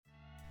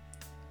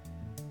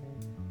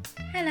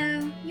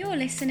You're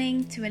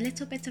listening to A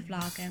Little Bit of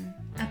Lagen,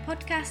 a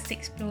podcast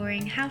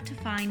exploring how to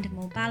find a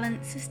more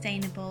balanced,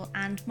 sustainable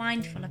and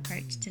mindful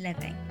approach to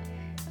living,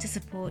 to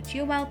support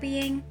your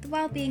well-being, the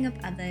well-being of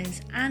others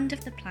and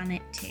of the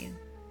planet too.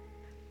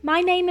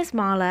 My name is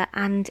Marla,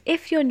 and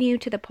if you're new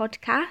to the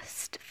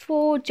podcast,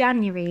 for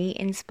January,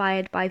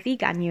 inspired by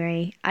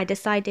Veganuary, I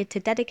decided to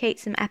dedicate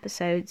some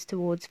episodes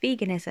towards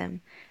veganism,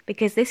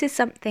 because this is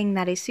something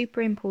that is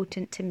super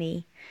important to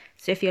me.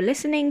 So if you're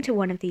listening to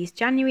one of these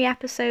January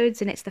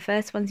episodes and it's the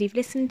first ones you've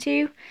listened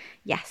to,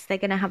 yes, they're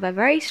going to have a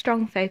very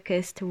strong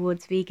focus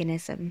towards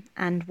veganism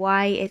and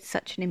why it's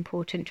such an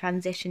important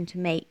transition to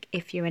make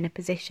if you're in a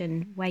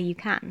position where you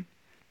can.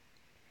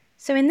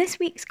 So in this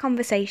week's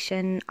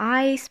conversation,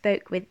 I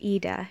spoke with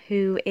Ida,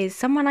 who is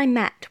someone I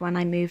met when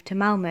I moved to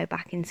Malmö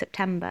back in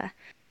September.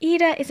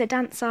 Ida is a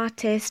dance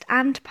artist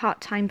and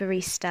part-time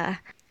barista,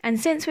 and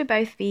since we're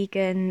both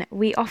vegan,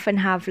 we often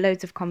have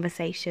loads of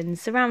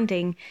conversations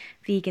surrounding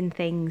vegan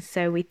things,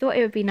 so we thought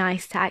it would be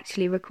nice to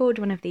actually record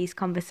one of these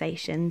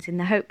conversations in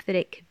the hope that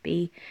it could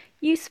be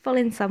useful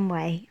in some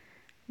way.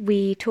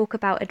 We talk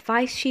about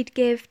advice she'd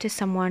give to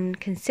someone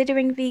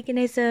considering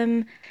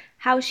veganism,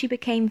 how she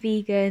became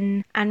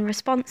vegan, and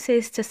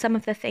responses to some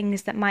of the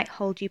things that might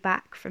hold you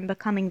back from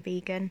becoming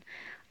vegan,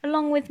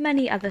 along with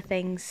many other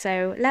things.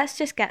 So let's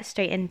just get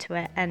straight into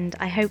it, and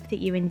I hope that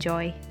you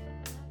enjoy.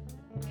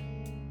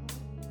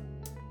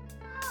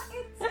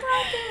 It's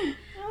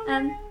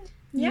starting!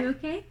 You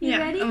okay? You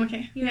ready? I'm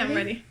okay. You ready? I'm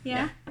ready.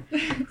 Yeah?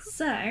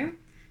 So,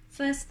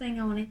 first thing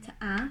I wanted to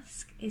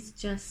ask is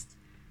just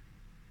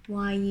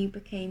why you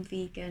became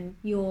vegan,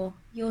 your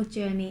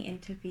journey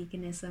into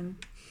veganism.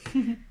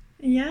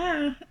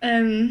 It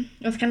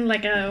was kind of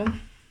like a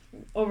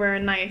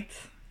overnight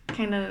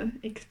kind of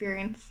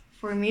experience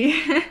for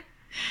me.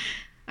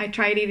 I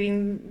tried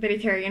eating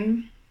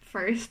vegetarian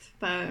first,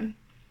 but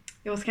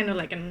it was kind of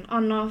like an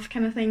on-off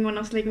kind of thing. When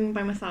I was living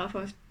by myself, I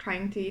was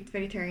trying to eat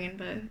vegetarian,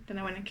 but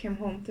then when I came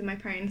home to my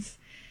parents,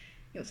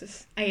 it was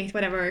just, I ate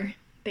whatever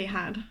they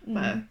had.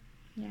 But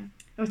it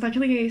was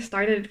actually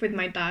started with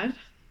my dad.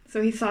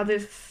 So he saw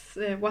this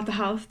What the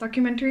Health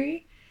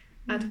documentary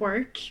at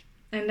work,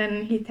 and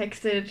then he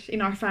texted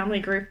in our family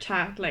group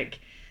chat,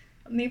 like,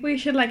 maybe we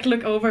should like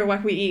look over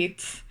what we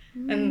eat.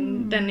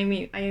 And then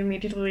I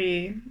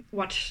immediately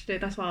watched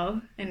it as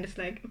well, and it's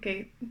like,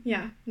 okay,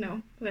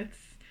 let's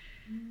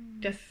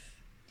just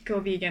go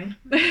vegan.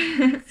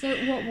 So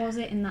what was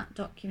it in that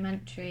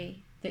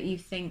documentary that you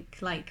think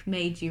like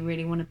made you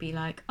really want to be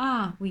like,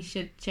 we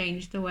should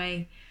change the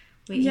way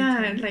we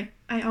eat? Like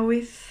I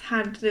always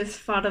had this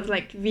thought of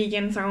like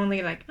vegans are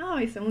only like,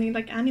 it's only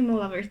like animal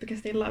lovers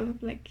because they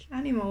love like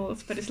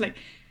animals, but it's like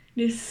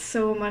there's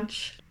so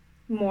much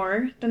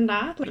more than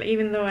that. Like,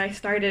 even though I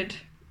started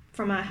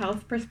from a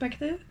health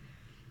perspective,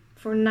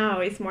 for now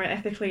it's more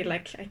ethically,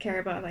 like I care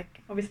about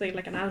like obviously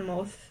like an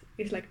animals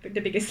is like the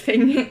biggest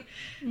thing.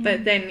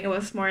 But then it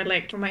was more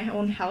like for my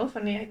own health,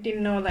 and I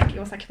didn't know like it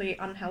was actually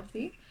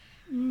unhealthy.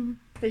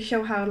 They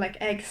show how like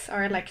eggs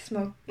are like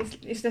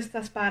it's just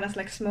as bad as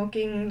like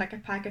smoking like a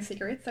pack of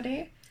cigarettes a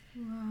day.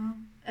 Wow.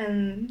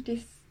 And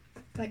this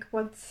like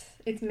what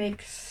it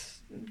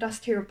does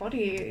to your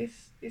body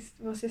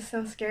was just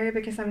so scary,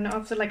 because I'm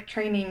also like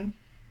training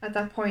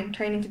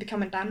to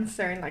become a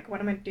dancer, and like what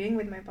am I doing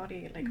with my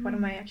body, like what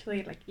am I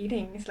actually like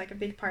eating is like a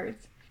big part.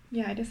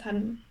 I just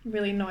had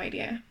really no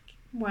idea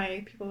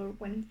why people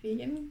went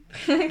vegan.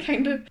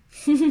 Kind of.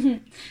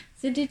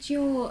 So did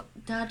your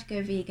dad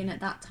go vegan at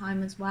that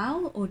time as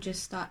well, or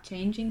just start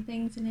changing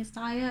things in his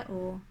diet,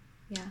 or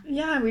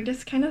we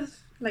just kind of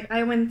like,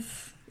 I went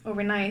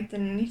overnight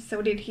and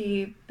so did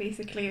he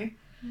basically.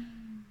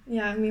 Me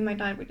and my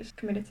dad, we just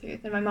committed to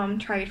it. And my mom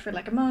tried for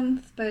like a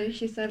month, but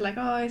she said like,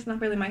 it's not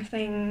really my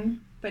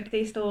thing. But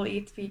they still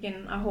eat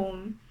vegan at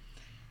home.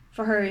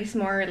 For her, it's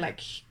more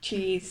like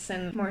cheese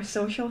and more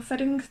social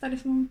settings that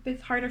is a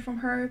bit harder from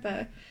her.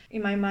 But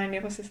in my mind,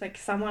 it was just like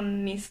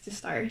someone needs to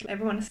start.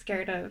 Everyone is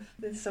scared of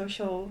the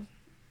social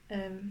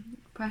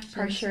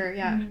pressure,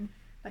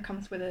 that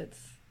comes with it.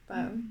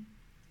 But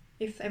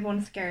if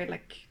everyone's scared,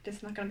 like,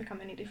 there's not going to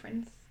become any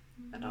difference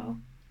at all.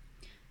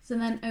 So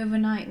then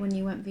overnight when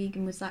you went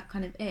vegan, was that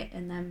kind of it?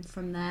 And then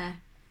from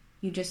there,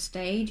 you just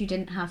stayed? You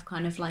didn't have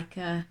kind of like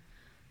a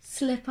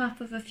slip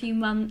up of a few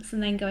months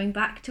and then going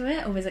back to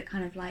it, or was it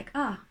kind of like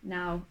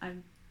now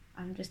I'm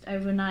just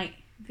overnight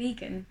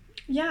vegan?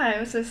 It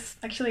was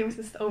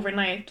just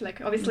overnight.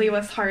 Like obviously it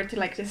was hard to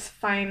like just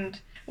find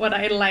what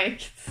I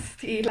liked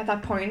to eat at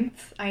that point.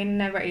 I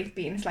never ate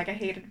beans. Like I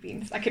hated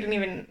beans. I couldn't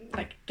even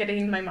like get it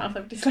in my mouth.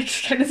 I would just like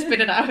kind of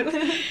spit it out.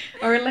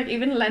 Or like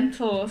even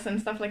lentils and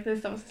stuff like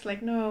this. I was just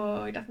like,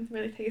 no, it doesn't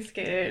really taste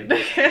good.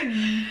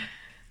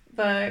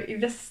 But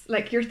it just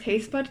like your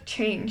taste bud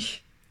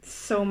change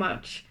so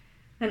much.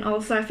 And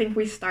also I think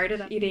we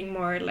started eating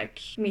more like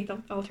meat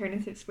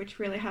alternatives, which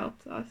really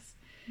helped us.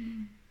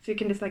 So you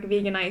can just like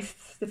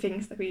veganize the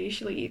things that we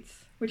usually eat,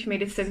 which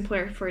made it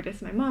simpler for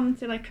just my mom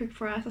to like cook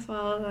for us as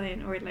well,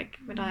 or like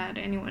my dad,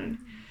 anyone.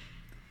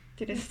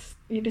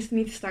 You just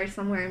need to start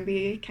somewhere and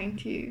be kind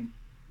to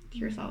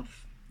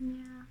yourself.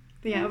 Yeah.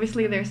 But yeah,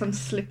 obviously there's some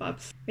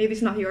slip-ups. Maybe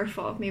it's not your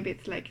fault. Maybe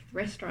it's like the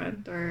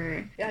restaurant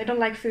or... Yeah, I don't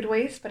like food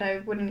waste, but I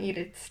wouldn't eat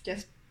it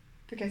just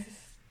because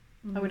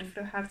I would have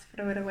to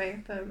throw it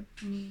away. But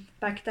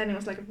back then it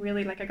was like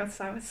really like I got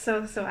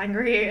so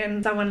angry,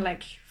 and someone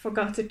like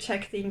forgot to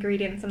check the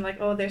ingredients and like,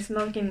 oh, there's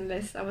milk in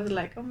this. I was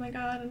like, oh my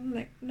god, I'm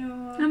like,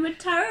 no, I'm a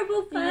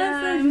terrible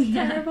person.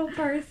 Yeah, I'm a terrible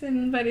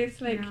person. But it's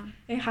like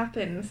it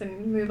happens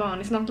and move on.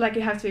 It's not like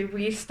you have to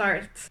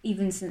restart.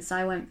 Even since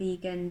I went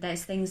vegan,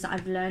 there's things that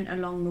I've learned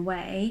along the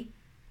way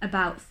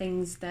about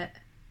things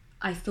that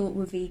I thought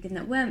were vegan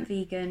that weren't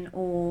vegan,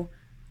 or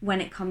when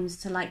it comes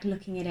to like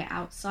looking at it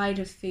outside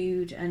of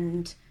food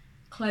and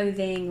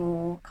clothing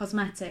or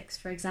cosmetics,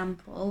 for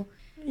example.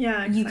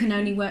 Yeah, exactly. You can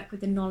only work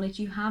with the knowledge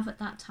you have at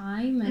that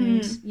time.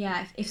 And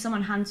if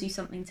someone hands you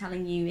something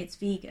telling you it's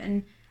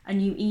vegan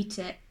and you eat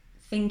it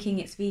thinking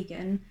it's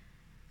vegan,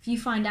 if you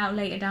find out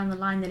later down the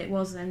line that it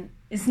wasn't,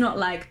 it's not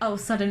like, oh,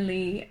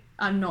 suddenly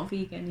I'm not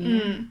vegan, you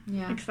know?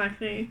 Yeah,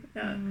 exactly.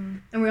 Yeah.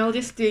 And we're all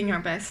just doing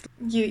our best.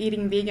 You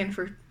eating vegan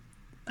for,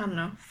 I don't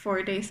know,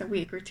 4 days a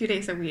week or 2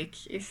 days a week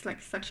is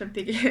like such a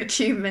big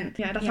achievement.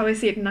 Yeah, that's how I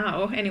see it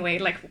now. Anyway,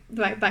 like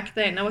back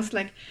then, I was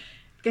like,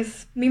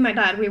 because me and my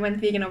dad, we went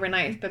vegan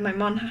overnight, but my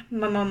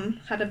mom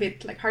had a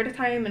bit like harder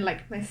time, and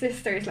like my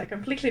sister is like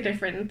completely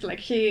different. Like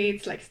she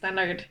eats like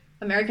standard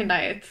American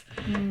diet,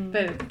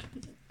 but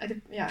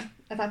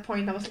at that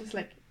point I was just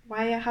like,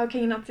 why? How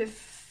can you not just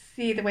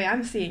see the way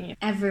I'm seeing it?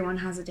 Everyone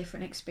has a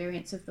different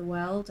experience of the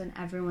world, and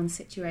everyone's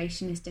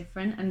situation is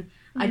different. And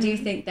I do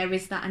think there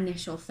is that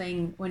initial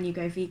thing when you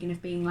go vegan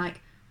of being like,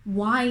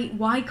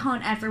 why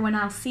can't everyone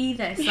else see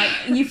this? Like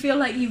you feel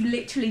like you've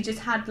literally just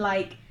had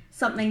like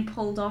something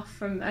pulled off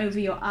from over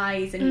your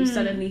eyes, and you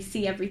suddenly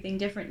see everything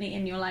differently,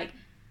 and you're like,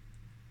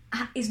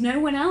 is no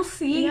one else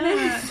seeing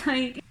this?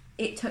 Like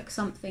it took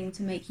something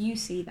to make you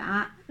see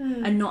that,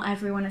 and not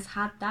everyone has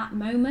had that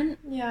moment,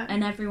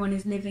 and everyone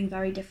is living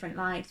very different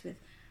lives with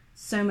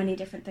so many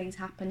different things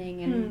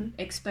happening and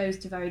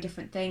exposed to very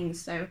different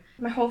things. So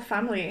my whole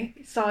family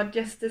saw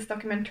just this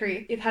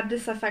documentary. It had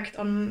this effect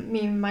on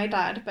me and my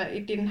dad, but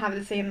it didn't have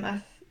the same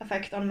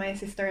effect on my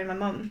sister and my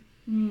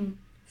mum.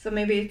 So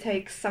maybe it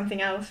takes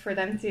something else for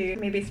them to,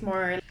 maybe it's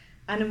more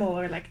animal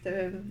or like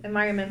the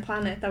environment,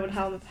 planet that would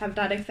have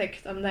that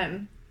effect on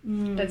them.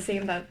 The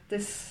same that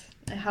this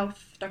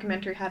health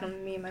documentary had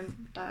on me and my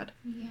dad.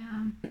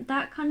 Yeah,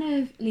 that kind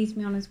of leads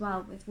me on as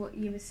well with what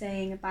you were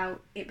saying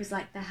about it was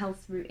like the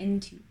health route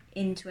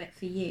into it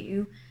for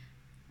you,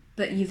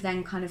 but you've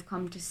then kind of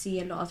come to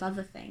see a lot of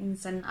other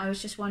things. And I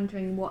was just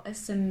wondering, what are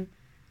some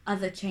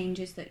other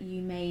changes that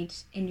you made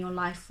in your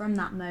life from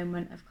that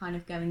moment of kind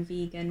of going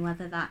vegan,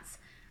 whether that's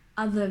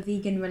other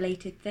vegan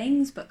related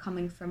things but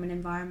coming from an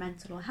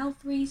environmental or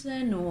health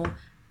reason, or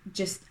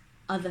just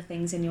other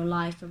things in your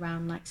life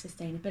around like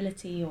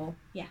sustainability or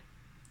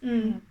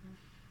No,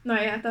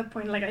 yeah, at that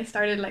point like I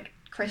started like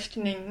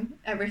questioning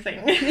everything.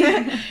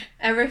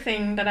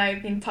 Everything that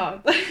I've been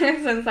taught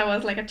since I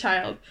was like a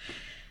child.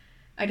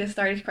 I just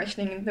started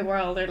questioning the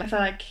world, or like, I feel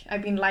like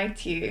I've been lied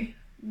to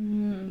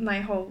my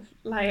whole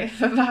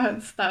life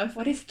about stuff.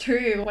 What is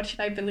true? What should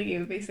I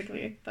believe,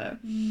 basically? But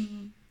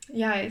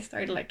yeah, I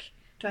started like,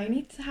 do I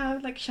need to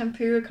have like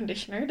shampoo or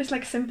conditioner? Just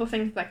like simple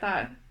things like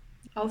that.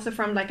 Also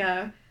from like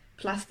a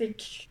plastic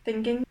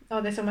thinking.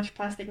 Oh, there's so much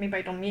plastic, maybe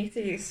I don't need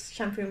to use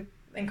shampoo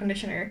and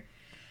conditioner.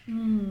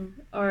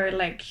 Or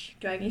like,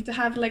 do I need to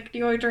have like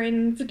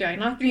deodorant? Do I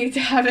not need to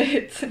have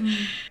it?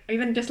 Or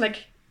even just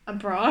like a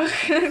bra.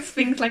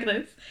 Things like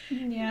this.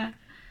 Yeah.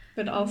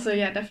 But also,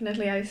 yeah,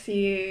 definitely I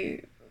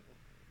see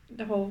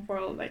the whole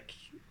world like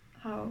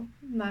how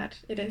mad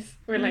it is.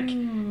 Or like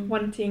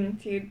wanting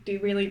to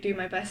really do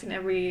my best in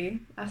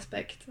every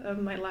aspect of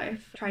my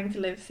life. Trying to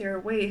live zero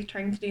waste,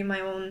 trying to do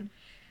my own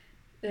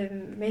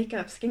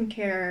makeup,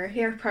 skincare,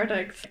 hair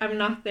products. I'm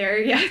not there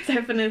yet,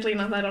 definitely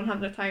not. I don't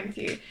have the time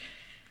to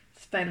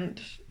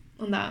spend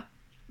on that.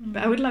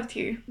 But I would love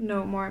to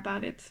know more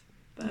about it.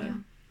 But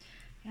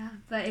yeah,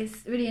 but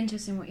it's really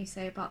interesting what you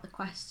say about the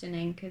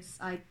questioning, because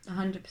I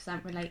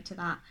 100% relate to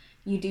that.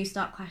 You do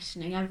start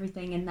questioning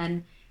everything, and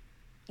then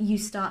you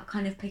start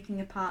kind of picking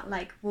apart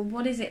like, well,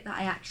 what is it that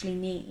I actually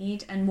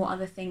need, and what are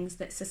the things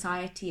that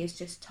society has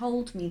just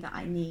told me that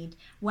I need,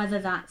 whether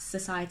that's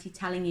society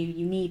telling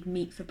you need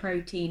meat for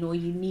protein, or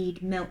you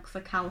need milk for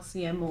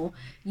calcium, or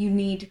you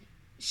need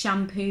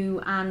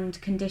shampoo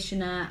and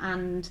conditioner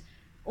and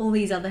all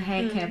these other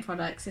hair care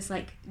products. It's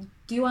like,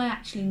 do I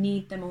actually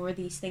need them, or are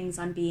these things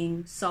I'm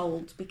being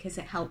sold because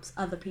it helps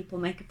other people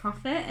make a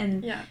profit?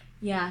 And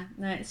no,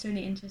 it's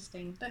really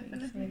interesting. Definitely.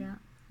 That you say that.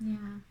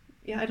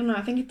 Yeah, I don't know,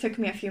 I think it took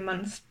me a few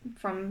months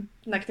from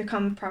like to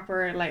become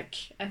proper like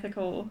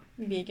ethical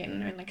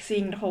vegan, and like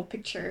seeing the whole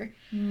picture.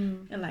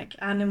 And like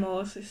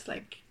animals is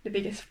like the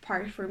biggest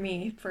part for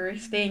me for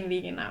staying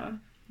vegan now.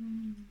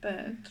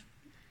 But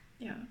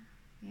yeah,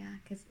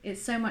 because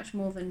it's so much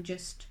more than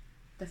just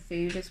the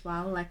food as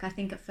well. Like I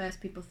think at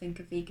first people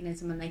think of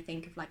veganism and they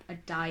think of like a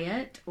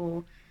diet,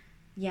 or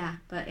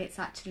but it's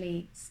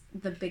actually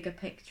the bigger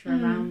picture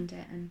around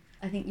it. And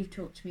I think you've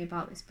talked to me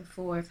about this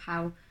before, of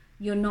how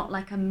you're not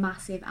like a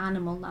massive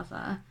animal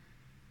lover,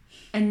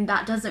 and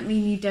that doesn't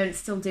mean you don't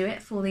still do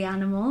it for the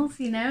animals,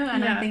 you know.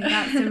 And I think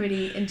that's a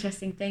really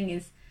interesting thing,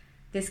 is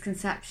this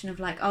conception of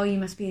like, oh, you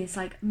must be this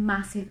like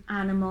massive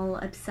animal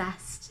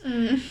obsessed.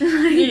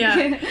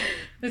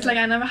 It's like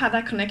I never had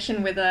that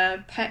connection with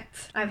a pet.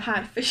 I've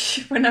had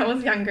fish when I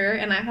was younger,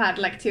 and I've had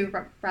like 2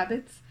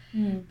 rabbits,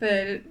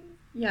 but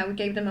yeah, we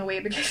gave them away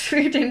because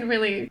we didn't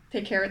really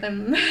take care of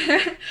them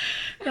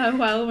that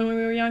well when we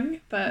were young.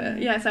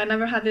 But yeah, so I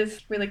never had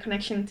this really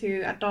connection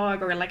to a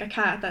dog or like a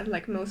cat that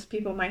like most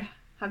people might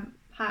have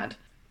had.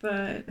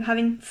 But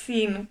having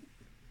seen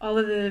all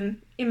of the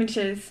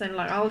images and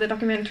like all the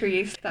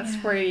documentaries, that's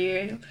where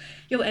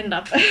you'll end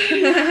up.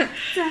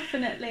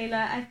 Definitely.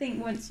 Like, I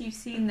think once you've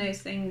seen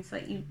those things,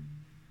 like you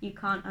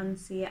can't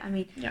unsee it. I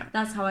mean,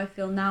 that's how I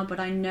feel now,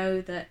 but I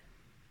know that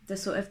the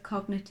sort of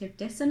cognitive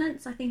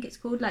dissonance, I think it's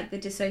called, like the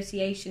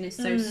dissociation is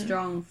so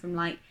strong from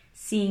like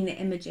seeing the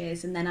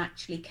images and then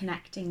actually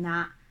connecting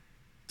that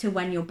to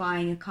when you're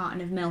buying a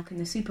carton of milk in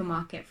the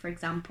supermarket, for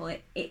example.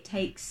 It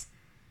takes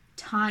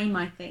time,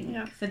 I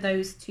think, for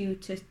those two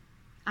to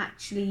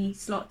actually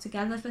slot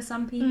together for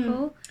some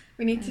people.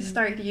 We need to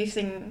start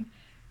using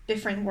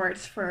different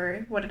words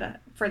for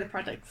for the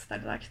products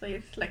that it actually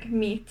is, like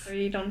meat, or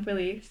you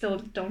still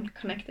don't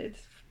connect it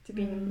to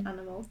being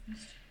animals.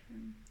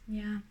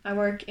 Yeah. I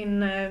work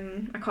in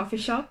a coffee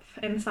shop,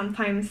 and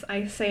sometimes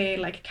I say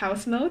like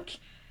cow's milk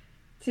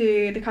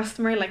to the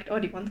customer, like, oh,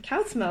 do you want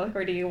cow's milk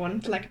or do you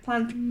want like a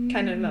plant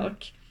kind of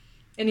milk?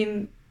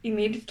 And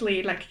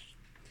immediately like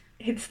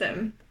hits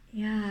them.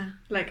 Yeah.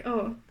 Like,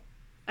 oh,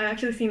 I've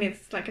actually seen it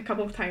like a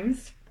couple of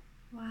times.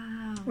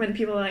 Wow. When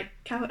people like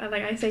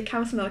I say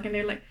cow's milk, and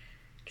they're like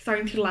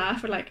starting to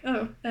laugh, or like,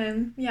 oh,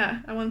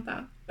 yeah, I want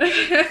that.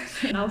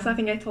 And also, I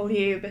think I told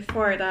you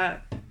before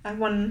that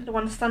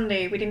one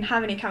Sunday we didn't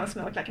have any cow's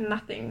milk, like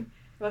nothing.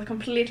 It was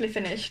completely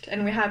finished,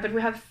 and we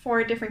have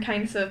 4 different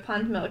kinds of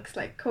plant milks,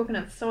 like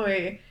coconut,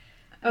 soy,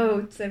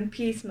 oats, and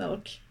peas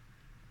milk.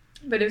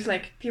 But it was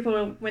like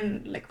people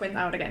went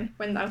out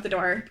the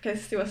door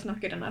because it was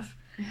not good enough.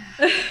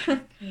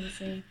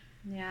 Crazy.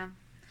 Yeah.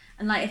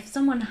 And like, if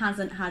someone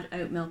hasn't had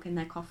oat milk in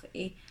their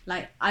coffee,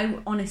 like,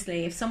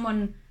 if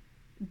someone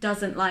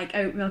doesn't like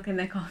oat milk in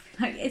their coffee,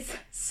 like, it's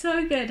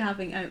so good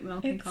having oat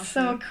milk in coffee. It's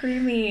so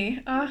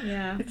creamy. Oh,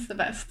 yeah, it's the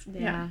best.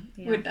 Yeah,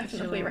 would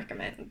definitely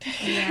recommend.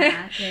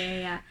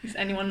 Yeah. Is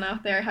anyone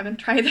out there haven't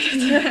tried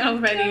it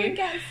already? Go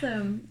get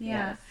some.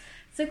 Yeah.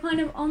 So kind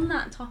of on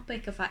that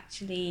topic of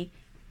actually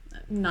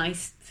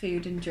nice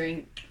food and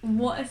drink,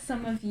 what are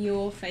some of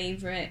your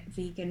favourite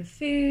vegan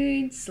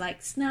foods,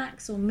 like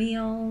snacks or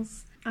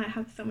meals? I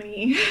have so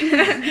many.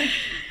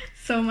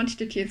 So much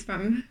to choose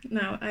from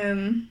now.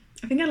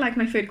 I think I like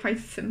my food quite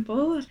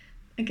simple.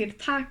 A good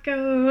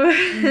taco,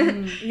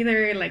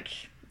 either like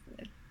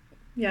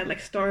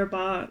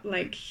store-bought,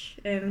 like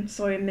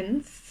soy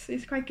mince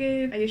is quite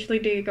good. I usually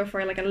do go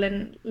for like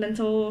a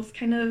lentils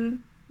kind of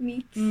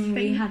meat thing.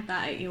 We had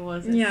that at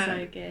yours. It's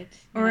so good.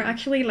 Or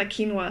actually like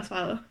quinoa as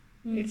well.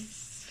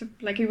 It's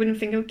like, you wouldn't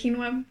think of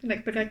quinoa,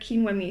 but like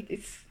quinoa meat,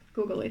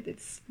 Google it,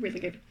 it's really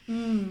good.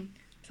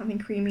 Something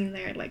creamy in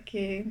there, like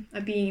a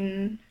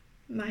bean,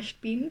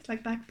 mashed beans,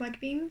 like black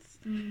beans.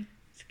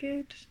 It's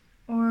good.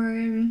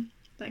 Or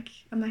like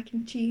a mac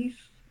and cheese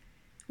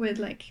with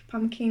like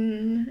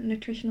pumpkin,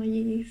 nutritional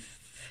yeast.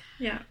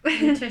 Yeah.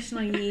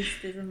 Nutritional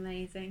yeast is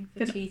amazing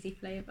for cheesy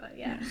flavour,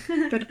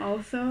 But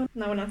also,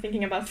 now when I'm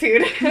thinking about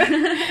food,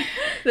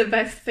 the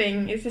best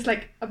thing is just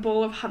like a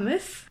bowl of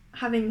hummus,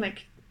 having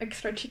like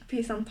extra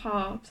chickpeas on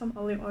top, some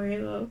olive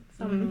oil,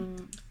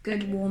 some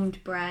good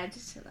warmed bread,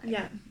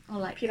 or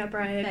like pita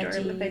bread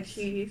veggies. Or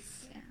veggies.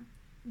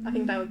 I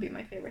think that would be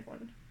my favorite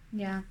one.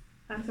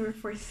 As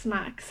for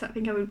snacks, I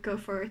think I would go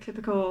for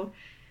typical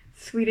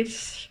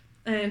Swedish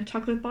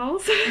chocolate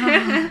balls.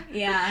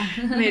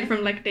 Made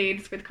from like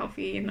dates with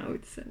coffee and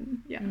oats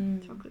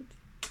and chocolate.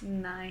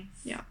 Nice.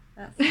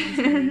 That sounds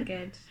really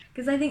good.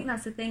 Because I think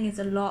that's the thing, is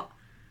a lot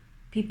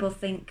people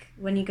think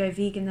when you go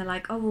vegan, they're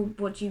like, oh, well,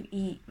 what do you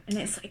eat? And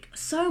it's like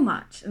so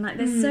much, and like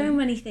there's so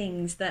many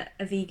things that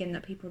are vegan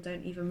that people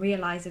don't even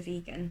realise are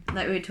vegan.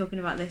 Like, we were talking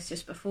about this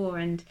just before,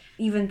 and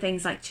even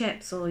things like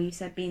chips, or you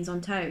said beans on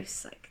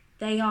toast, like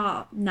they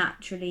are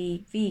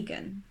naturally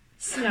vegan.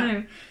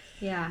 So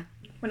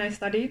when I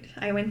studied,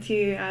 I went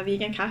to a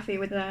vegan cafe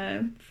with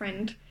a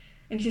friend,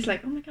 and she's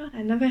like, oh my god,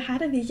 I never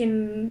had a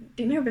vegan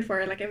dinner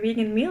before, like a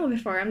vegan meal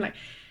before. I'm like,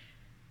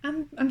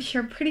 I'm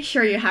pretty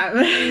sure you have.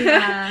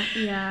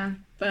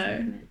 But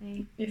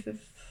definitely. It's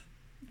just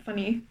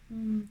funny.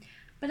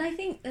 But I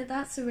think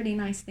that's a really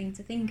nice thing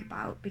to think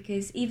about,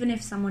 because even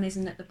if someone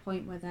isn't at the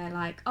point where they're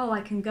like, oh,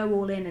 I can go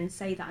all in and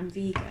say that I'm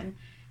vegan,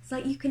 it's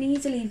like you can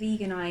easily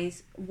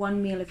veganize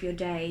one meal of your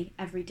day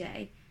every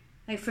day.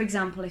 Like, for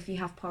example, if you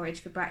have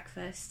porridge for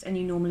breakfast and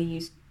you normally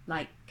use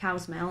like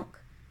cow's milk,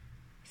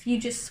 if you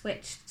just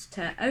switched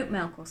to oat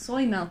milk or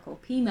soy milk or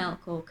pea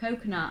milk or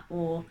coconut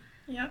or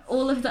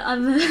all of the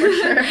other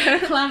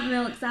plant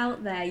milks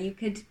out there, you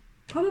could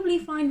probably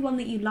find one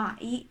that you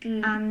like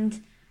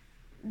and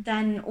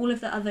then all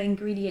of the other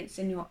ingredients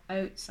in your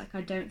oats, like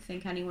I don't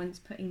think anyone's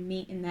putting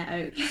meat in their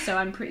oats, so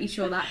I'm pretty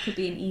sure that could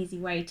be an easy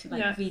way to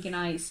like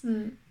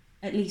veganize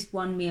at least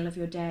one meal of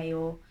your day,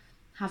 or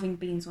having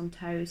beans on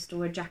toast,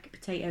 or a jacket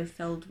potato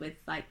filled with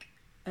like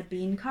a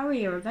bean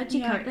curry or a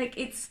veggie curry. Like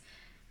it's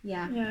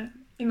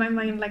in my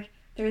mind, like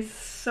there's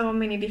so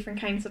many different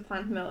kinds of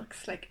plant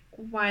milks. Like,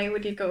 why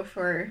would you go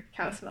for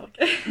cow's milk?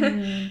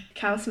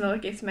 Cow's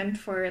milk is meant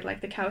for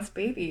like the cow's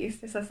babies.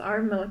 It says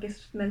our milk is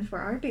meant for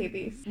our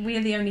babies.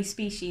 We're the only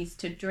species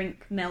to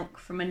drink milk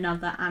from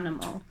another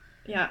animal.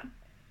 Yeah.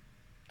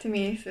 To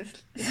me,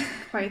 it's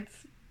quite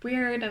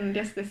weird and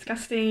just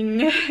disgusting.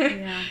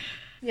 Yeah.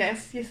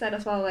 Yes, you said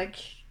as well, like,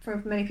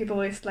 for many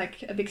people it's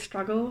like a big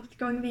struggle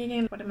going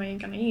vegan. What am I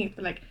gonna eat?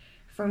 But like,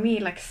 for me,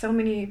 like, so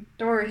many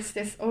doors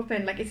just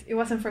opened. Like, it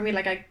wasn't for me,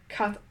 like, I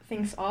cut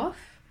things off.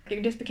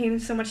 It just became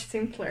so much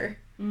simpler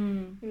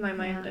in my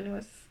mind.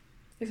 And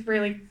it's a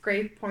really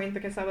great point,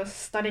 because I was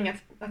studying at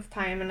the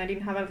time and I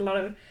didn't have a lot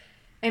of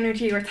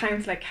energy or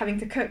time to like having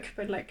to cook,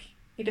 but like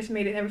it just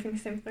made everything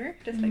simpler.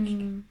 Just like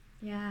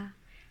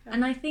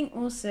And I think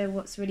also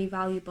what's really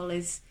valuable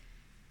is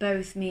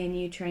both me and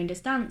you trained as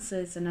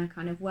dancers and are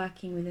kind of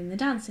working within the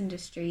dance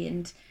industry,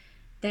 and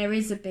there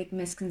is a big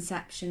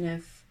misconception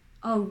of,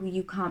 oh,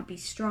 you can't be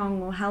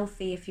strong or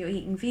healthy if you're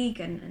eating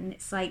vegan. And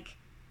it's like,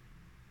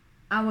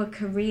 our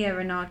career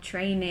and our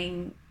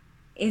training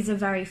is a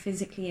very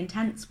physically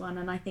intense one,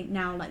 and I think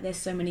now, like, there's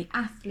so many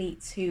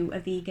athletes who are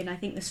vegan. I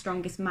think the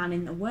strongest man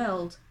in the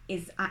world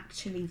is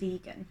actually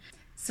vegan.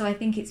 So I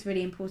think it's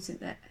really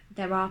important that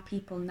there are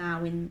people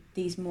now in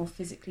these more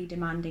physically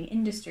demanding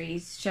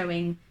industries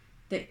showing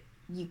that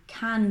you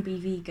can be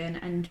vegan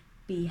and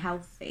be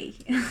healthy.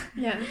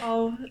 Yeah,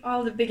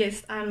 all the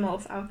biggest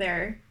animals out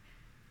there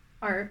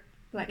are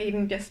like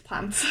eating just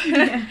plants.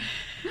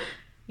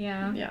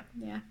 Yeah,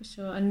 for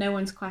sure. And no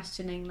one's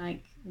questioning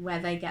like where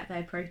they get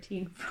their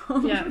protein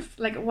from. Yeah,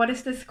 like, what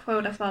is this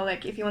quote as well?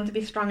 Like, if you want to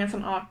be strong as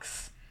an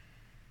ox.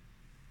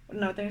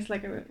 No, there's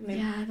like a...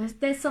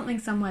 there's something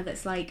somewhere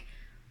that's like,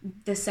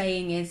 the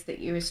saying is that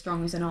you're as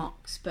strong as an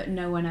ox, but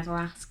no one ever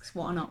asks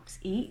what an ox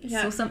eats,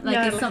 or something.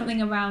 Like, it's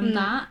something around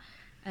that.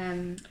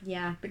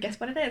 But guess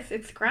what it is?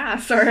 It's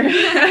grass or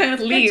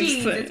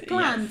leaves. It's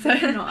plants,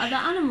 not other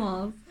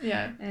animals.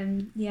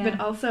 But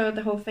also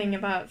the whole thing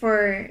about,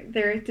 for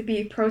there to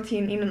be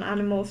protein in an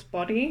animal's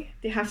body,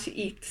 they have to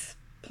eat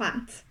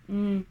plant.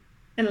 And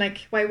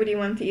like, why would you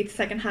want to eat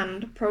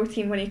secondhand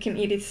protein when you can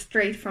eat it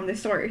straight from the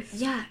source?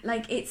 Yeah,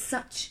 like, it's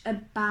such a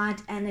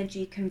bad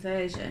energy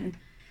conversion.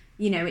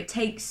 You know, it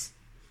takes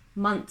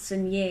months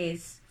and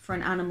years for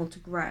an animal to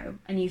grow,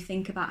 and you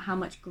think about how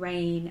much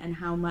grain and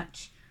how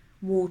much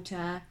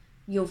water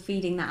you're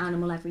feeding that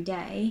animal every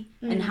day,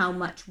 and how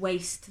much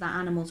waste that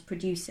animal's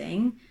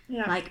producing,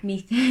 like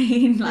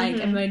methane,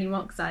 like ammonium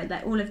oxide,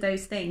 like all of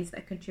those things that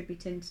are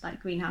contributing to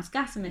like greenhouse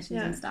gas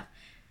emissions and stuff.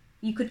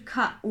 You could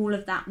cut all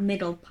of that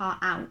middle part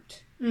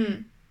out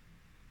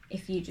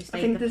if you just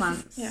ate the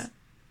plants.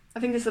 I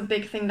think this is a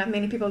big thing that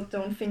many people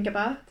don't think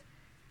about.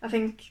 I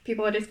think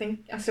people are just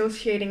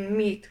associating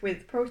meat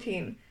with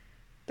protein,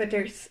 but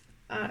there's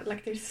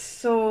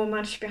so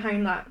much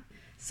behind that.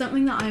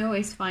 Something that I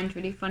always find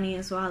really funny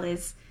as well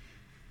is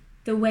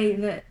the way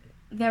that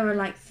there are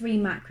like 3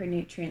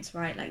 macronutrients,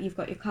 right? Like, you've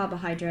got your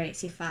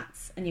carbohydrates, your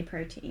fats, and your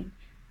protein.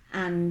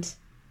 And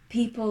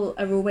people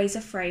are always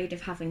afraid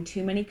of having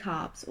too many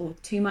carbs or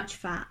too much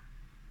fat,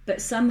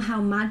 but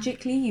somehow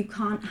magically you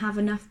can't have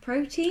enough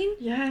protein.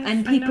 Yes,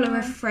 and people are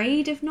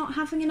afraid of not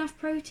having enough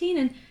protein.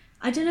 And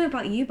I don't know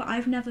about you, but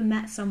I've never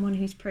met someone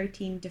who's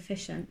protein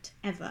deficient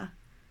ever.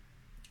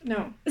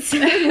 No. So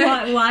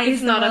why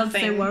is the world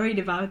so worried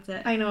about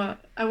it? I know.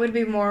 I would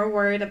be more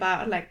worried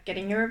about like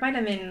getting your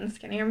vitamins,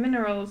 getting your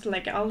minerals,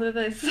 like all of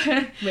this.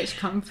 Which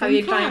come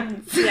from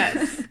plants.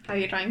 Have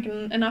you drank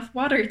enough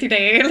water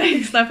today?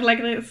 Like, stuff like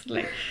this.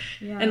 Like,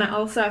 and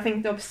also I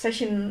think the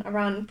obsession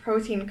around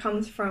protein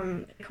comes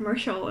from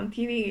commercial on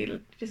TV.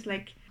 Just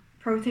like,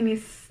 protein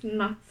is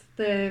not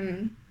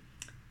something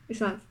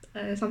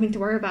to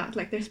worry about.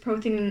 Like, there's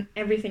protein in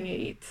everything you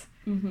eat.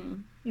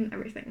 In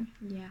everything.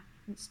 Yeah.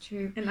 It's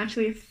true. And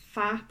actually,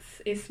 fat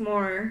is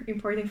more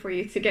important for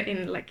you to get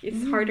in. Like,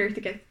 it's harder to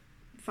get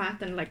fat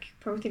than like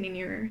protein in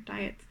your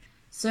diet.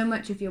 So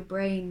much of your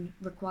brain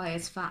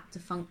requires fat to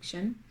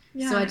function.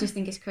 So I just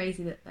think it's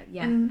crazy that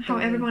and how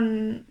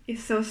everyone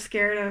is so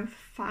scared of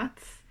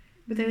fats,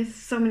 but there's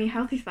so many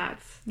healthy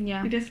fats.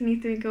 You just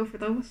need to go for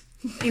those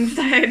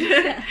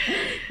instead.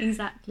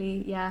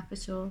 Exactly. Yeah, for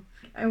sure.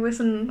 I was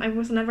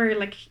never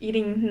like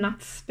eating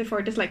nuts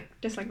before, just like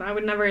that. I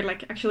would never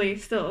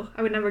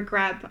I would never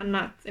grab a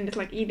nut and just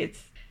like eat it.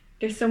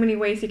 There's so many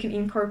ways you can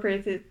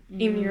incorporate it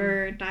in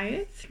your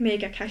diet.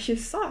 Make a cashew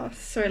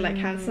sauce, or like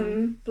have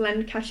some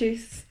blend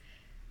cashews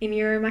in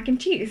your mac and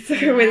cheese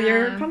with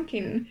your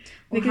pumpkin.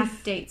 Or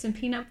have dates and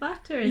peanut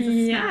butter as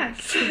a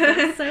snack.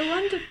 That's so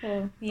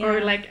wonderful.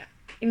 Or like,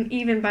 an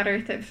even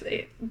better tips,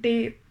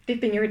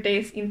 dipping your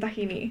dates in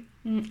tahini.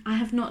 I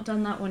have not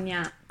done that one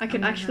yet. I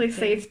could actually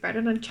say it's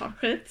better than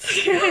chocolate.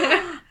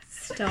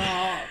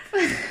 Stop.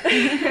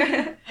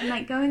 And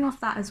like going off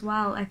that as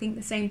well, I think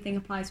the same thing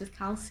applies with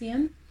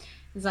calcium.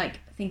 It's like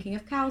thinking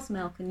of cow's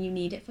milk and you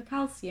need it for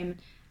calcium.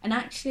 And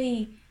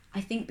actually,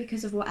 I think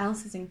because of what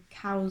else is in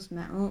cow's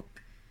milk,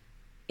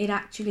 it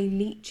actually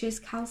leaches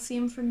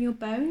calcium from your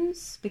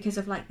bones because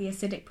of like the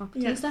acidic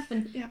property and stuff.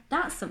 And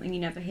that's something you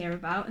never hear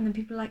about. And then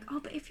people are like, oh,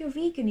 but if you're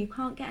vegan, you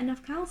can't get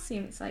enough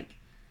calcium. It's like,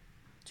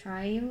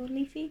 try your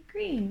leafy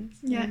greens.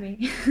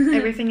 Maybe.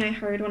 Everything I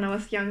heard when I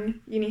was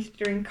young, you need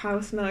to drink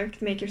cow's milk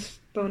to make your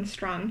bones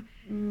strong.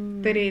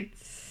 But it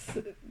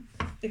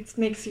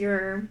makes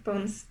your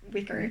bones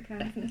weaker,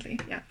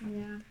 definitely. Yeah.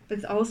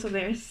 But also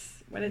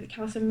there's, what is it,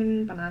 calcium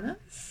in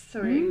bananas?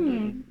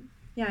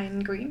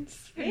 In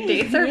greens.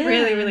 Dates are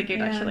really, really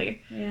good,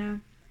 actually. Yeah.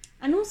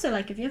 And also,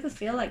 like, if you ever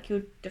feel like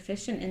you're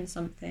deficient in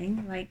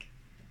something, like,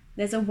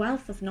 there's a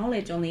wealth of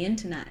knowledge on the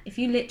internet. If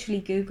you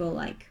literally Google,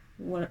 like,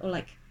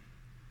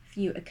 if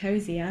you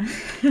Ecosia,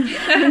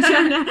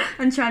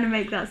 I'm trying to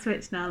make that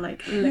switch now,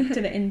 like, look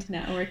to the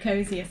internet or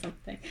Ecosia or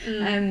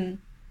something.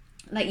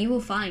 Like, you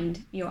will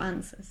find your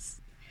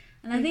answers.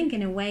 And I think,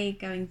 in a way,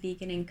 going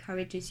vegan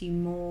encourages you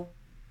more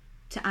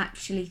to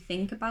actually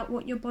think about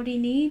what your body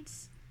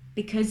needs.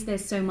 Because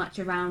there's so much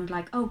around,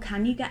 like, oh,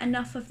 can you get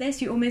enough of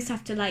this? You almost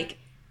have to, like,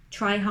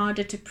 try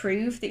harder to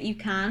prove that you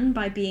can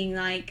by being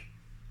like,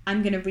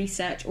 I'm going to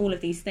research all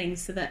of these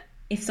things so that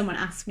if someone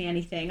asks me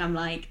anything, I'm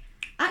like,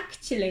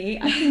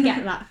 actually, I can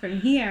get that from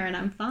here and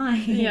I'm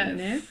fine, you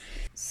know?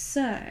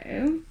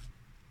 So,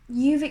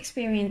 you've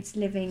experienced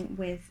living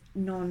with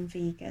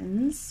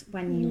non-vegans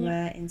when you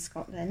were in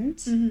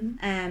Scotland.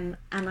 And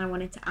I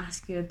wanted to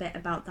ask you a bit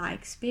about that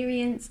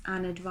experience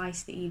and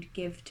advice that you'd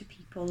give to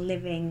people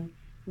living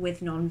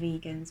with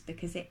non-vegans,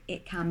 because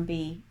it can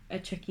be a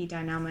tricky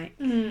dynamic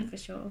for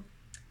sure.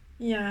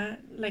 It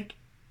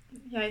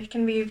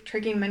can be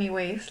tricky in many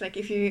ways. Like,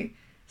 if you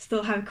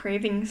still have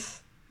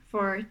cravings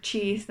for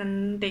cheese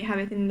and they have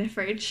it in the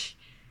fridge,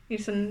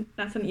 that's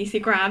an easy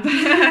grab.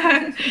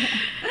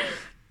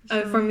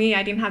 For me,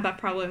 I didn't have that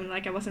problem.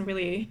 Like, I wasn't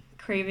really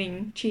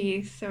craving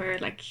cheese, or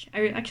like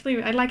I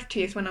liked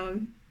cheese when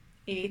I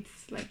ate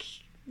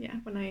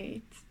when I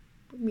ate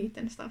meat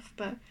and stuff,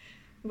 but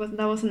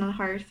that wasn't a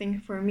hard thing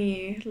for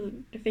me.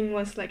 The thing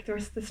was, like, there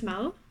was the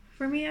smell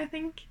for me, I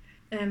think.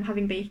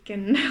 Having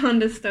bacon on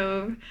the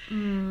stove,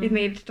 it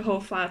made the whole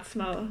flat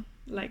smell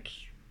like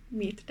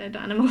meat, dead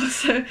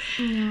animals.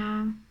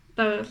 That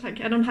was, like,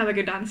 I don't have a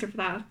good answer for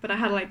that, but I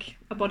had, like,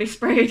 a body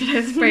spray that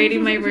I sprayed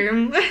in my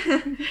room.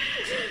 To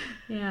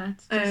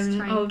just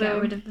try and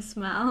get rid of the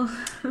smell.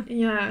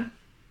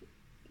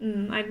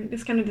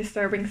 It's kind of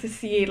disturbing to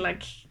see,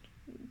 like,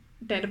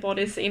 dead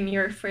bodies in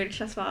your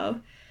fridge as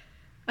well.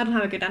 I don't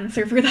have a good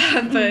answer for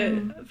that,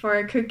 but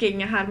for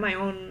cooking, I had my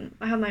own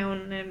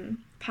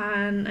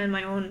pan and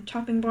my own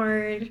chopping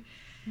board,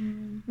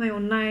 my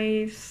own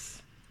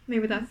knives.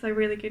 Maybe that's a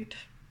really good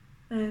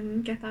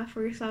get that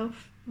for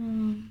yourself.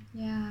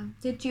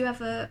 Did you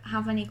ever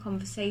have any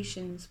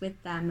conversations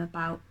with them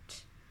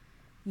about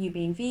you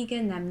being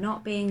vegan, them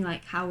not being?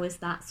 Like, how was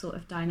that sort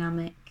of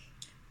dynamic?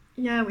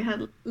 Yeah, we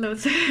had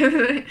loads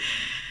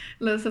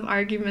of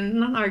arguments,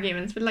 not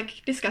arguments, but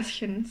like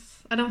discussions.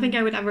 I don't think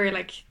I would ever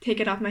like take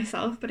it up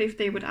myself, but if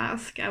they would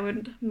ask, I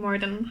would more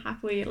than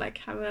happily like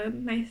have a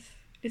nice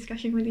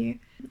discussion with you.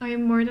 I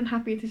am more than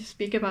happy to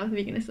speak about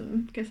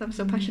veganism because I'm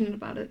so passionate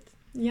about it.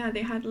 Yeah,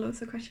 they had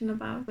loads of questions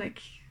about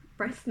like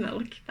breast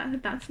milk.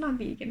 That's not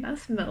vegan,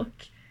 that's milk.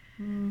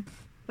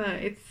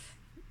 But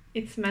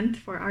it's meant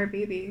for our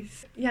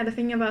babies. Yeah, the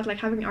thing about like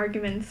having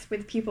arguments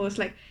with people is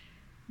like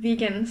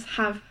vegans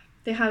have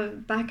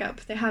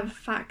backup, they have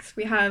facts.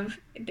 We have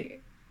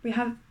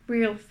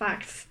real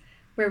facts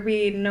where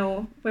we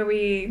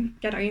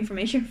get our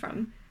information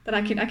from. That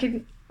I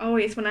could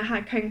always, when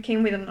I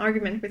came with an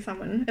argument with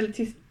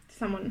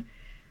someone,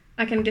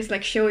 I can just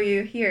like show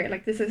you here,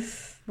 like, this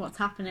is what's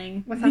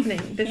happening.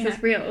 This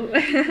is real.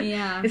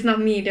 It's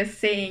not me just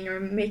saying or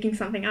making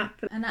something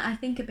up. And I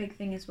think a big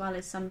thing as well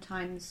is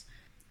sometimes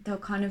they'll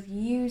kind of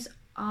use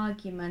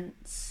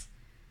arguments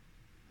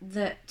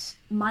that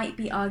might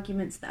be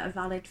arguments that are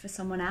valid for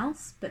someone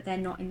else, but they're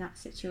not in that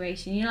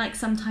situation. You know, like,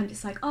 sometimes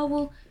it's like, oh,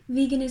 well,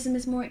 veganism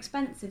is more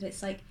expensive.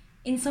 It's like,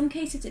 in some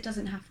cases it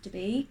doesn't have to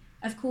be.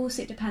 Of course,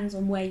 it depends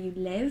on where you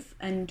live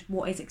and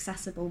what is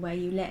accessible where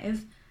you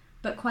live.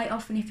 But quite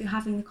often, if you're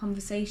having the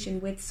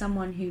conversation with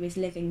someone who is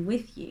living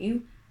with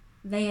you,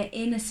 they are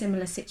in a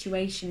similar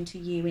situation to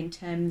you in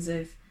terms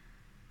of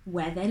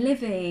where they're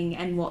living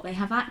and what they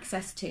have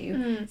access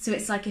to. So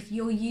it's like, if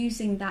you're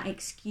using that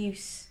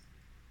excuse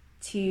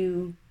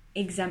to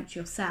exempt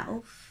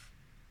yourself,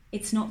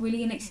 it's not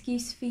really an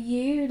excuse for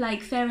you.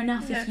 Like, fair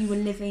enough, if you were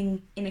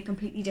living in a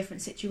completely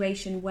different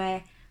situation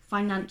where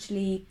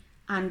financially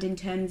and in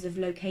terms of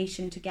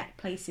location to get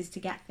places to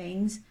get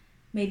things,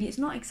 maybe it's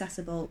not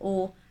accessible.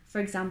 Or, for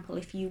example,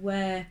 if you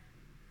were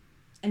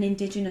an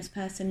Indigenous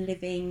person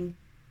living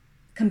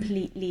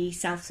completely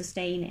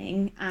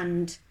self-sustaining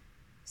and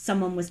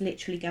someone was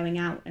literally going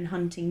out and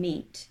hunting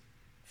meat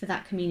for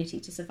that community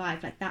to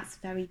survive, like, that's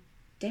very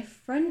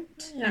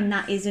different, and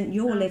that isn't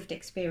your lived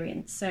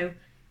experience. So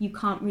you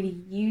can't really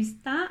use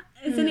that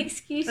as an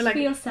excuse Like, for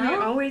yourself.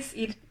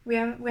 We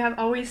have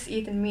always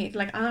eaten meat.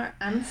 Like, our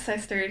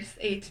ancestors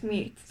ate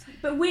meat.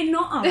 But we're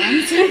not our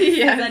ancestors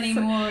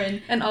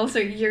anymore. And also,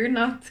 you're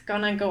not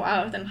gonna go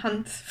out and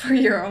hunt for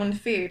your own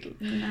food.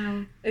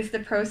 No. It's the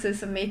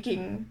process of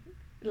making,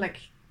 like,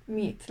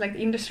 meat. Like,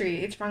 the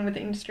industry, it's wrong with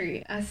the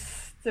industry.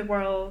 As the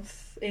world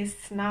is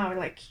now,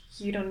 like,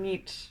 you don't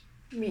need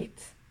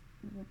meat.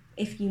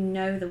 If you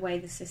know the way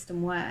the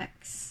system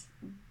works,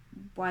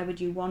 why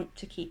would you want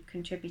to keep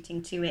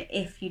contributing to it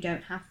if you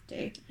don't have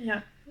to?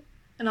 Yeah.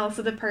 And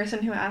also the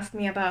person who asked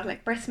me about,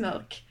 like, breast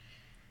milk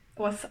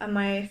was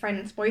my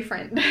friend's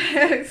boyfriend,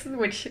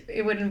 which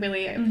it wouldn't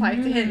really apply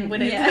to him,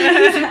 would it?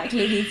 Yeah,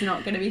 exactly. He's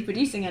not going to be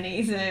producing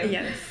any, so...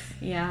 Yes.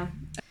 Yeah.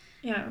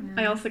 Yeah.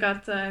 I also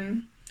got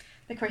the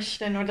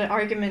question or the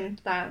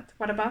argument that,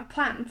 what about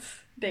plants?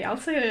 They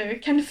also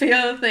can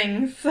feel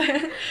things.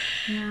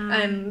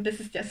 Yeah. And this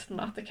is just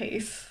not the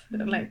case.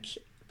 Like,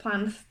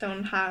 plants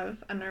don't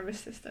have a nervous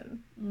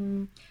system.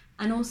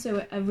 And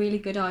also a really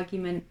good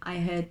argument I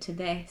heard to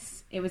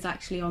this, it was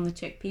actually on the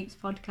Chick Peeps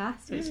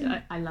podcast, which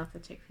I love the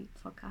Chick Peeps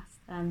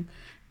podcast.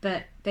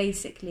 But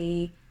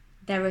basically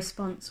their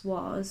response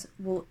was,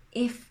 well,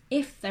 if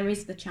there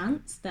is the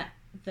chance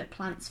that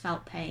plants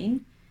felt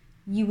pain,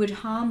 you would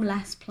harm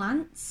less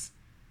plants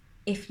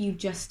if you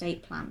just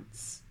ate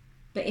plants.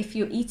 But if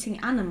you're eating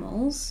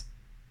animals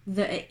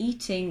that are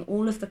eating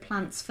all of the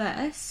plants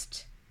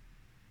first,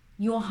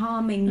 you're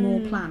harming more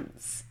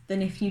plants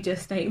than if you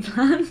just ate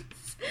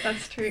plants.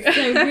 That's true.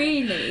 So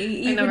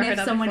really, even if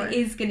someone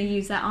is going to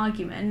use that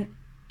argument,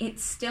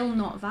 it's still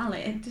not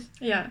valid.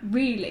 Yeah.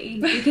 Really,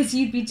 because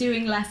you'd be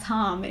doing less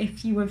harm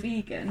if you were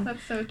vegan.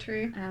 That's so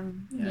true.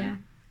 Yeah.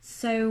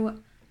 So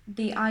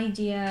the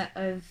idea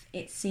of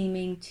it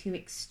seeming too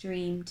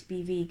extreme to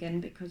be vegan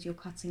because you're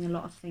cutting a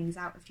lot of things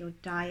out of your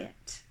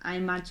diet, I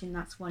imagine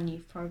that's one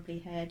you've probably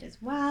heard as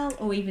well,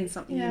 or even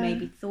something you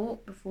maybe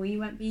thought before you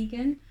went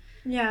vegan.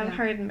 Yeah, I've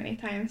heard many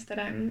times that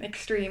I'm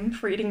extreme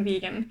for eating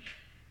vegan.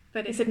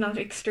 But is it not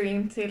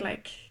extreme to,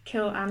 like,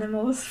 kill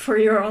animals for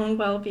your own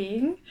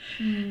well-being?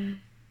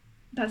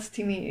 That's,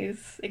 to me,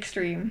 is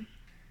extreme.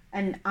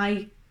 And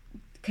I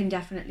can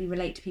definitely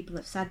relate to people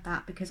that said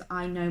that, because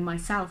I know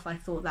myself, I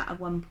thought that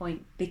at one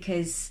point,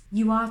 because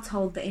you are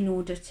told that in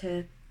order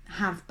to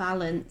have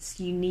balance,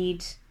 you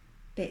need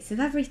bits of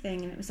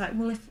everything. And it was like,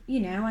 well, if,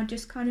 I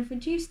just kind of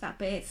reduce that.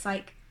 But it's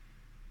like,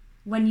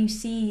 when you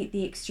see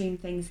the extreme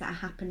things that are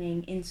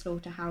happening in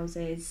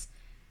slaughterhouses,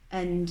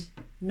 and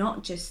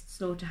not just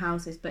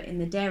slaughterhouses, but in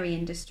the dairy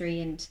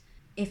industry, and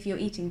if you're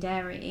eating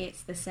dairy,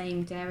 it's the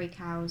same dairy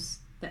cows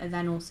that are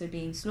then also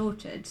being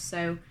slaughtered.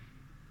 So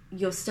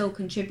you're still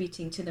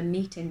contributing to the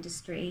meat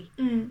industry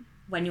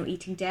when you're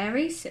eating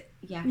dairy. So,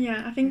 yeah.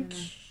 Yeah, I think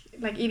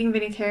like eating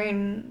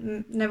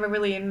vegetarian never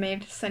really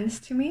made sense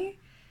to me,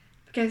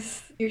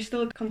 because you're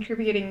still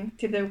contributing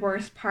to the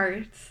worst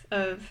parts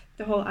of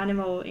the whole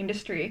animal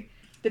industry.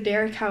 The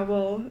dairy cow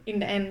will, in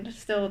the end,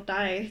 still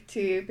die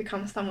to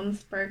become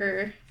someone's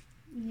burger.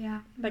 Yeah.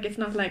 Like, it's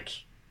not like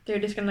they're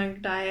just gonna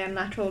die a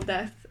natural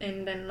death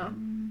and then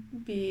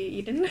not be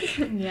eaten.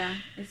 Yeah,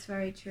 it's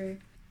very true.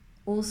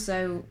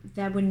 Also,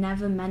 there were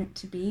never meant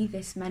to be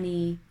this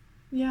many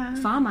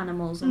farm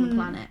animals on the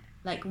planet.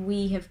 Like,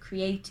 we have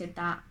created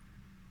that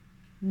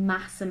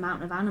mass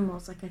amount of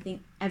animals. Like, I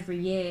think every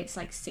year it's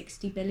like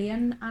 60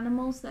 billion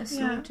animals that are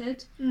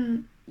slaughtered.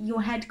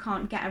 Your head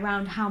can't get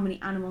around how many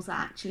animals that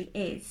actually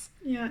is.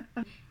 Yeah.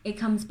 It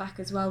comes back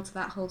as well to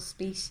that whole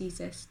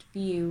speciesist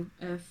view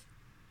of,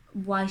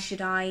 why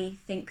should I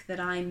think that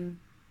I'm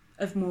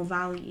of more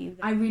value?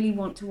 I really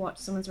want to watch,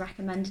 someone's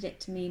recommended it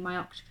to me, My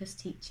Octopus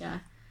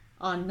Teacher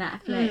on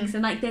Netflix.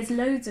 And like, there's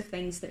loads of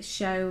things that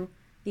show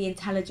the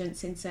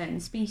intelligence in certain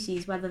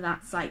species, whether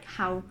that's like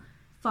how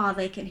far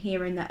they can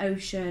hear in the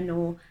ocean,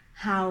 or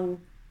how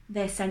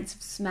their sense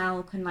of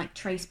smell can like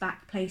trace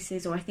back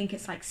places, or I think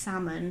it's like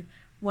salmon,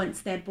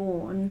 once they're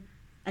born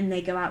and they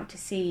go out to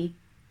sea,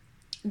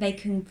 they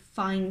can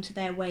find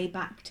their way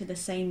back to the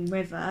same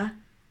river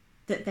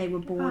that they were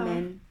born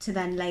in to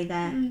then lay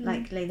their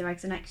lay their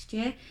eggs the next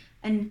year.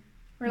 And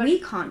like,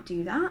 we can't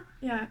do that.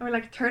 Yeah, or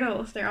like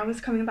turtles, they're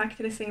always coming back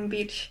to the same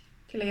beach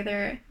to lay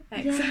their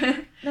eggs.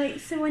 Yeah.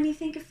 Like, so when you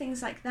think of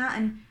things like that,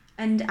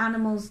 and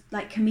animals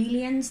like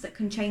chameleons that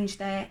can change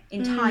their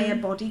entire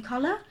body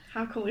colour.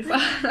 How cool is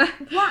that?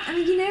 What? I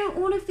mean,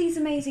 all of these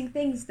amazing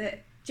things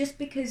that just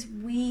because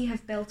we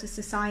have built a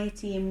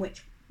society in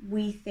which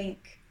we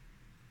think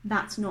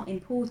that's not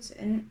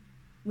important,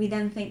 we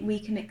then think we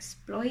can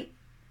exploit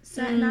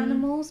certain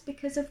animals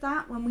because of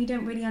that, when we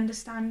don't really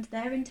understand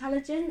their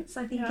intelligence.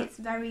 I think it's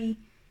very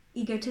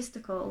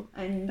egotistical.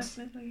 And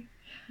definitely.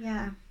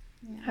 Yeah.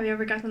 Have you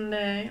ever gotten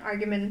the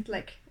argument,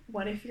 like,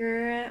 what if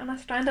you're on a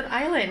stranded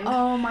island?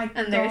 Oh my gosh.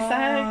 And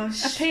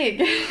there's a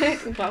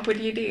pig. What would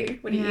you do?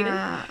 Would you eat it?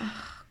 Oh,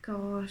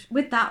 gosh.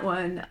 With that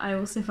one, I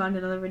also found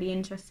another really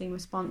interesting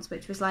response,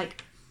 which was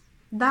like,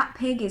 that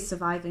pig is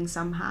surviving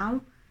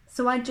somehow,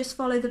 so I'd just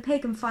follow the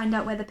pig and find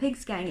out where the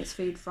pig's getting its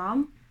food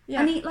from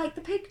and eat like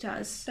the pig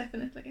does.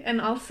 Definitely.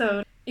 And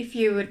also, if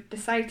you would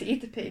decide to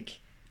eat the pig,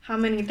 how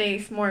many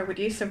days more would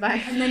you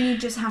survive? And then you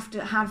just have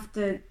to have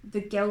the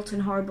guilt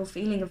and horrible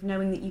feeling of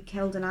knowing that you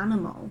killed an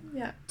animal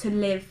to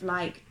live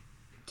like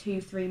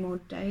 2-3 more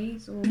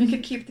days. Or you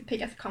could keep the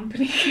pig as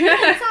company.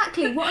 Yeah,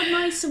 exactly. What a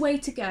nicer way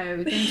to go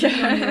than to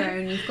be on your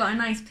own. You've got a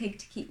nice pig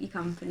to keep you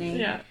company.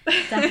 Yeah.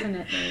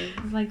 Definitely.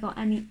 Have I got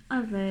any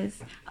others?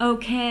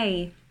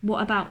 Okay,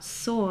 what about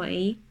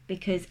soy?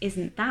 Because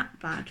isn't that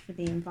bad for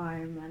the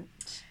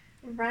environment?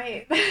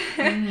 Right.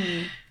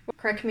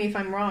 Correct me if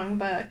I'm wrong,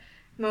 but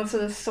most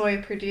of the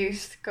soy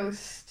produced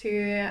goes to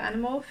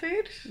animal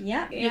food.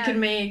 Yeah. You can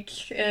make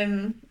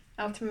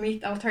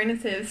meat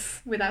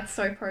alternatives without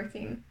soy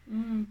protein.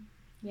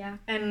 Yeah.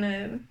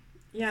 And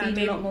feed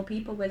a lot more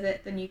people with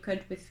it than you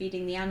could with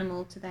feeding the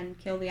animal to then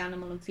kill the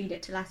animal and feed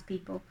it to less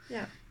people.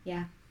 Yeah.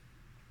 Yeah.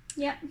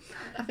 Yeah.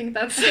 I think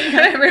that's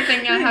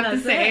everything I have to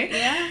say.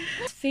 Yeah.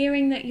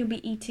 Fearing that you'll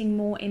be eating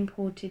more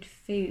imported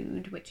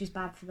food, which is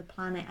bad for the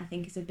planet, I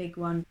think is a big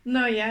one.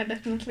 No, yeah,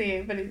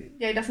 definitely. But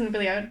it doesn't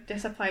really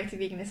just apply to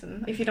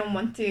veganism. If you don't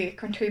want to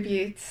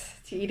contribute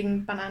to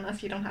eating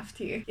bananas, you don't have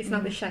to. It's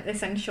not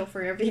essential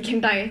for your vegan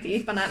diet to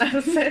eat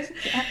bananas.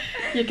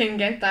 You can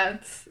get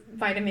that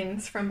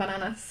vitamins from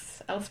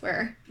bananas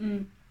elsewhere.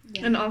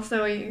 Yeah. And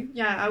also,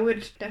 I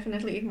would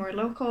definitely eat more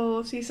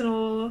local,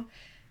 seasonal,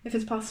 if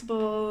it's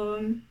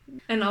possible.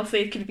 And also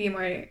it could be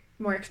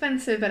more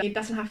expensive, but it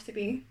doesn't have to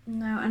be.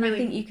 No, and really. I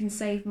think you can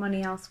save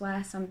money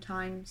elsewhere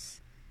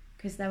sometimes,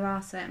 because there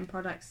are certain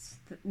products,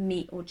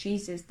 meat or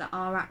cheeses, that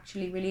are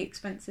actually really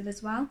expensive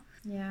as well.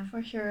 Yeah.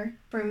 For sure.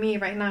 For me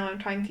right now, I'm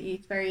trying to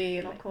eat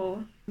very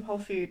local, whole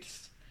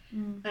foods.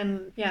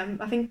 And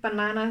I think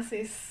bananas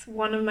is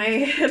one of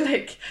my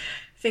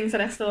things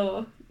that I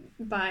still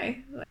buy.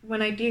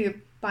 When I do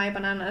buy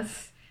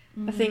bananas,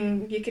 I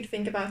think you could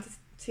think about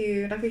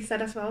to, like we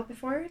said as well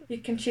before, you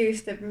can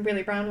choose the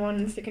really brown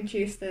ones, you can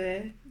choose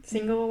the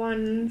single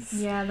ones.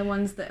 Yeah, the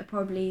ones that are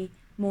probably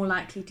more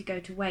likely to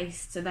go to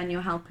waste, so then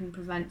you're helping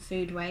prevent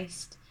food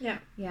waste. Yeah.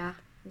 Yeah,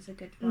 is a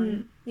good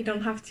one. You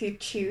don't have to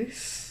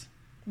choose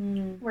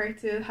where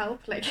to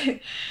help.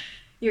 Like,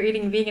 you're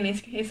eating vegan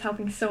is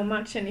helping so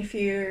much, and if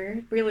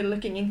you're really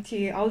looking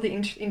into all the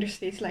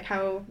industries, like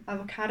how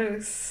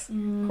avocados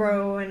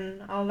grow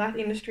and all that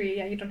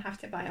industry, you don't have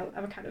to buy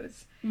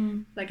avocados.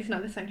 Like, it's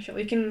not essential.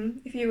 You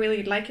can, if you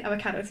really like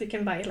avocados, you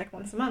can buy it like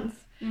once a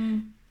month.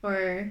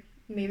 Or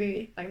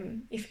maybe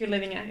if you're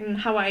living in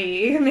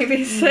Hawaii,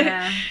 maybe it's,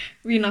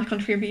 we're not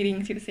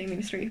contributing to the same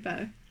industry,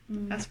 but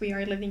as we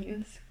are living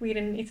in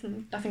Sweden,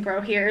 it doesn't grow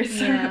here,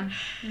 so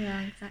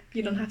yeah, exactly.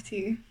 You don't have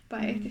to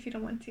buy it if you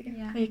don't want to.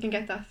 Yeah. And you can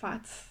get that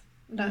fat,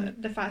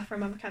 the fat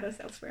from avocados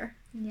elsewhere.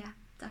 Yeah,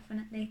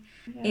 definitely.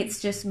 Yeah. It's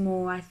just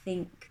more, I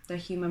think, the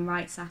human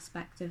rights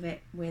aspect of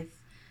it with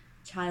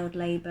child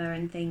labour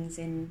and things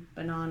in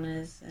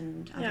bananas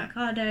and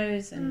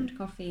avocados and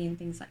coffee and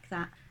things like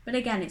that. But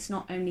again, it's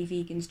not only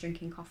vegans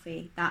drinking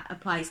coffee. That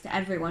applies to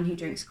everyone who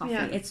drinks coffee.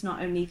 Yeah. It's not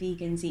only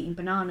vegans eating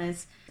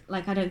bananas.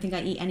 Like, I don't think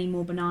I eat any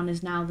more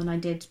bananas now than I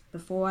did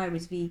before I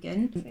was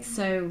vegan. Okay.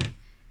 So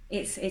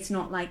it's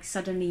not like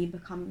suddenly you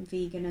become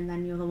vegan and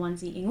then you're the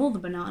ones eating all the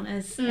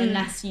bananas,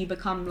 unless you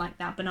become like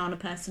that banana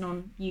person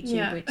on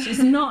YouTube, which is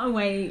not a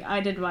way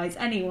I'd advise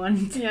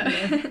anyone to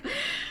live.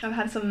 I've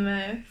had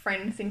some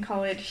friends in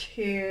college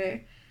who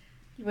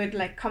would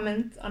like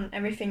comment on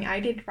everything I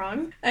did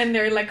wrong, and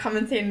they're like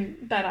commenting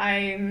that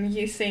I'm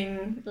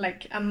using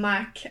like a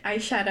MAC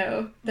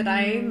eyeshadow that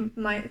I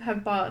might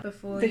have bought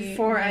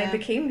before I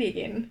became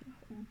vegan.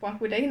 What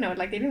would they know?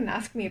 Like, they didn't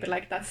ask me, but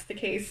like that's the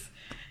case.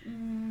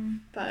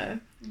 But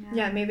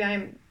maybe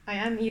I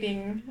am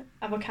eating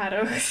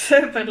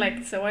avocados, but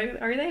like, so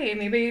are they?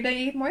 Maybe they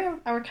eat more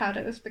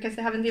avocados because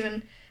they haven't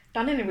even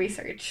done any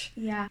research.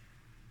 Yeah,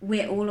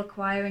 we're all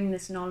acquiring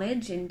this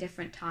knowledge in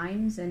different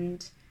times,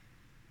 and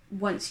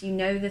once you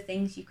know the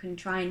things, you can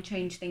try and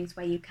change things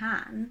where you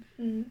can.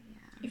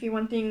 If you're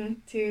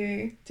wanting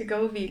to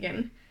go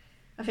vegan,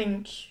 I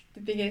think the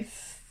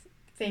biggest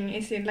thing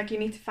is you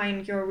need to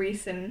find your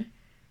reason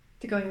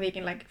to going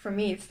vegan. Like, for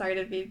me, it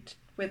started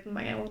with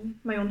my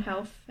own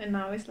health, and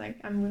now it's like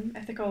I'm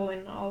ethical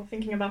and all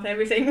thinking about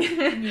everything.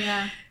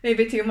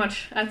 Maybe too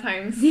much at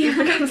times. It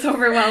becomes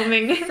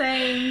overwhelming.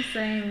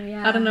 Same.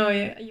 Yeah, I don't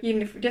know,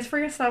 just for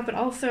yourself, but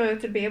also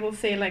to be able to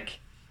say like,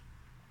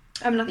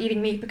 I'm not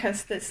eating meat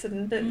because this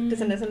and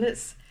this and this and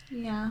this.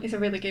 Yeah, is a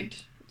really good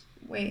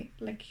way,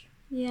 like,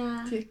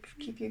 to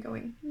keep you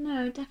going.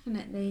 No,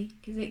 definitely,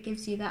 because it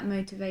gives you that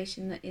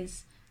motivation that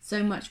is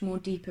so much more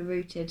deeper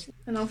rooted,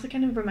 and also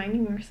kind of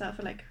reminding yourself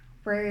of like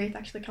where it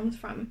actually comes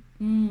from.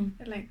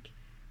 Like,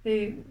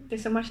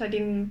 there's so much I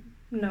didn't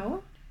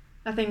know.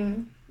 I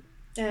think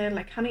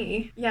like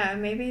honey,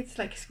 maybe it's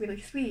like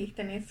really sweet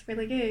and it's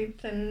really good,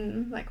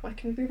 and like, what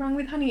can be wrong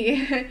with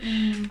honey?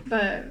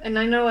 And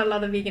I know a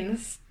lot of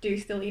vegans do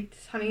still eat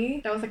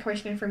honey. That was a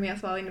question for me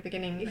as well in the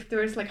beginning. If there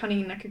was like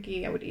honey in a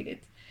cookie, I would eat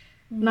it.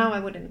 Now I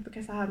wouldn't,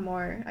 because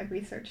I've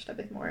researched a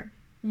bit more.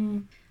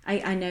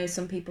 I know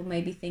some people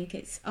maybe think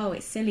it's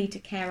silly to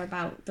care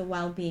about the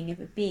well-being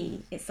of a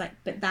bee. It's like,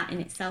 but that in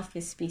itself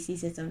is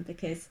speciesism,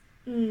 because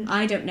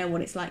I don't know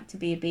what it's like to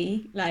be a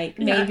bee. Like,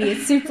 maybe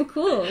it's super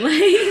cool.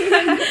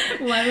 Like,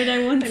 why would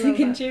I want to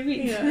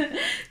contribute? Yeah.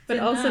 But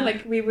also,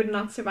 like, we would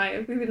not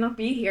survive. We would not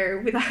be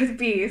here without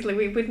bees. Like,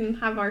 we wouldn't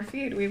have our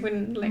food. We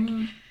wouldn't, like...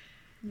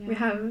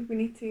 We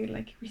need to,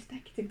 like,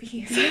 respect the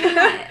bees.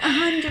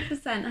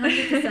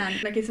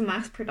 100%. Like, it's a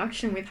mass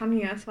production with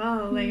honey as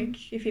well.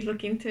 Like, if you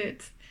look into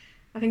it,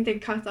 I think they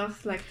cut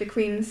off, like, the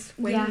queen's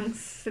wings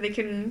so they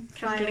couldn't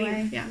fly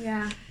away.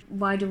 Yeah.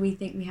 Why do we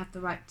think we have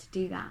the right to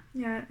do that?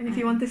 Yeah, and if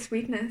you want the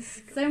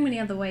sweetness... So many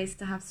other ways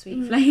to have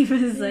sweet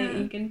flavours that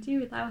you can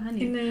do without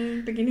honey. In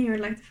the beginning, or,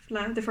 like,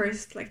 the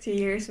first, like, 2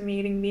 years of me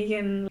eating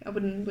vegan, I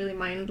wouldn't really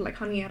mind, like,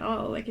 honey at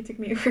all. Like, it took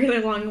me a really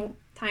long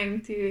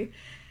time to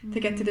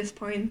get to this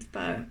point,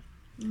 but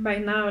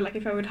right now, like,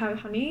 if I would have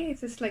honey,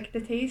 it's just, like,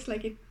 the taste,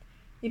 like, it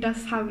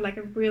does have, like,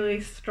 a really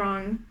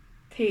strong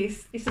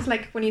taste. It's just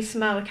like when you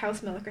smell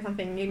cow's milk or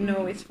something, you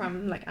know it's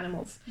from, like,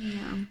 animals.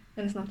 Yeah.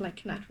 And it's not,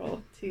 like,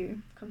 natural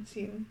to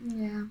consume.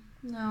 Yeah.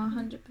 No,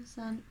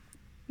 100%.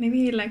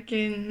 Maybe, like,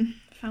 in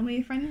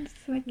family, friends,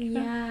 like that.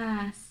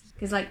 Yes.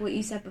 Because, like what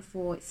you said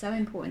before, it's so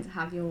important to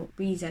have your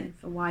reason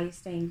for why you're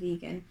staying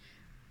vegan.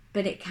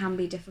 But it can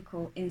be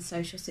difficult in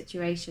social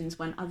situations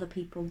when other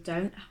people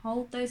don't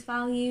hold those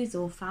values,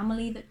 or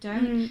family that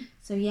don't.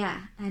 So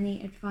yeah,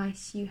 any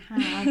advice you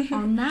have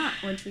on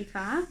that would be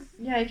fab.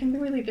 Yeah, it can be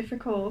really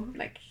difficult.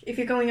 Like, if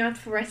you're going out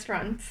for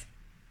restaurants,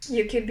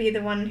 you could be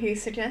the one who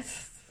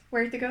suggests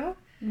where to go.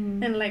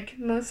 And, like,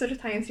 most of the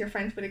times your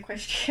friends would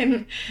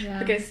question,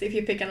 because if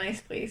you pick a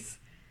nice place,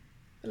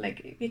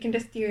 like, you can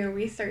just do your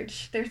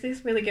research. There's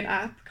this really good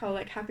app called,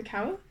 like, Happy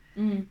Cow.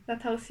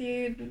 That tells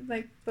you,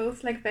 like,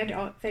 both, like, veg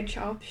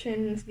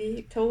options,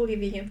 the totally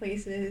vegan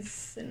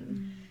places,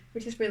 and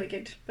which is really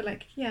good. But,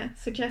 like, yeah,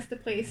 suggest the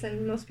place,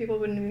 and most people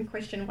wouldn't even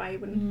question why you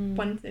wouldn't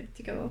want it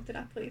to go to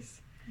that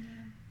place.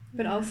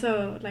 But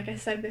also, like I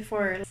said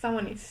before,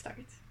 someone needs to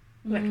start.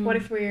 Like, what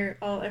if we're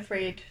all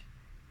afraid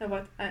of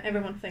what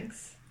everyone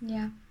thinks?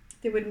 Yeah,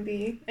 there wouldn't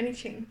be any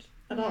change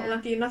at all.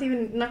 Not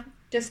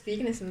just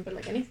veganism, but,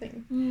 like,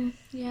 anything.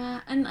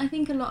 Yeah, and I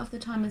think a lot of the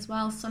time as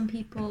well, some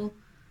people...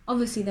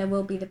 Obviously, there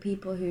will be the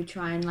people who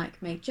try and,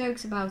 like, make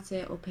jokes about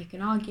it or pick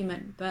an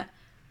argument, but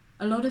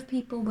a lot of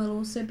people will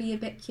also be a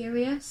bit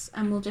curious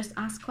and will just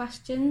ask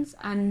questions,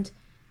 and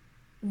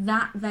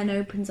that then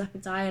opens up a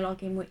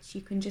dialogue in which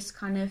you can just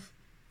kind of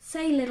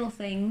say little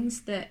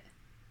things that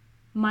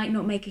might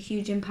not make a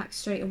huge impact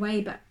straight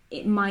away, but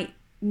it might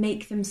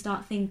make them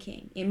start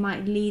thinking. It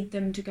might lead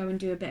them to go and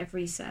do a bit of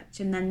research,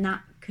 and then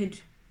that could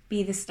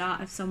be the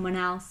start of someone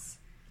else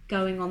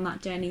going on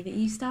that journey that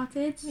you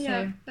started.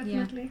 Yeah, so,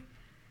 definitely. Yeah.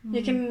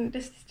 You can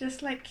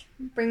just like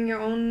bring your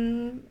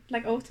own,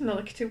 like, oat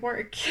milk to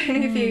work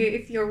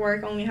if your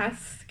work only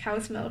has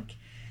cow's milk,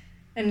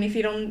 and if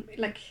you don't,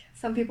 like,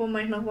 some people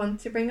might not want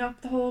to bring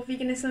up the whole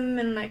veganism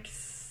and, like,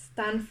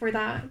 stand for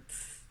that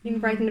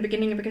right in the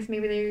beginning, because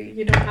maybe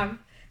you don't have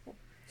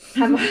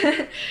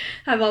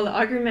have all the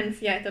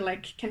arguments yet, or,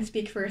 like, can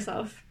speak for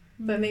yourself.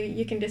 But maybe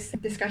you can just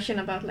discussion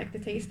about, like, the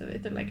taste of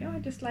it, or, like, oh, I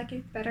just like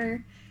it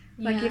better.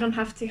 Like, you don't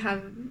have to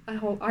have a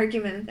whole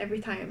argument every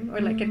time,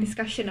 or, like, a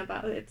discussion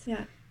about it.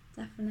 Yeah.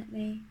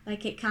 Definitely.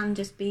 Like, it can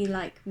just be,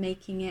 like,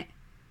 making it,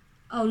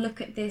 oh, look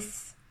at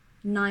this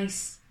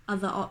nice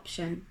other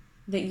option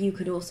that you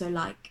could also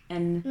like.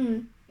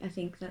 And I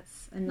think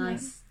that's a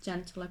nice,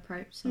 gentle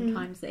approach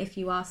sometimes, that if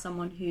you are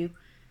someone who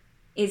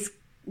is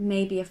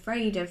maybe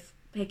afraid of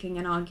picking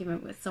an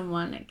argument with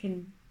someone,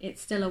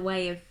 it's still a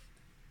way of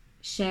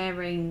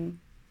sharing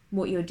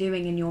what you're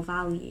doing and your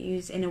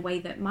values in a way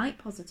that might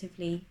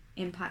positively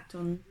impact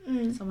on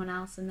someone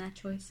else and their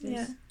choices.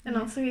 Yeah. And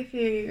also, if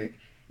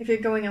you're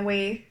going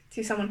away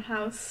to someone's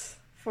house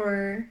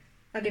for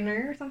a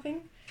dinner or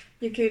something,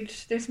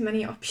 there's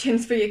many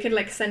options, but you could,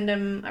 like, send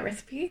them a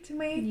recipe to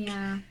make.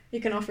 Yeah.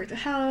 You can offer to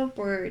help,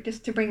 or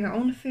just to bring your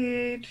own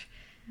food.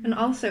 And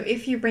also,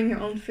 if you bring your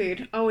own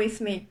food,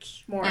 always make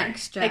more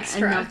extra.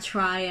 And they'll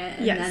try it,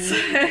 and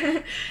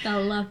then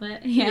they'll love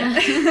it. Yeah.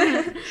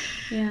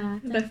 Yeah,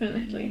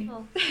 definitely.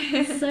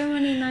 So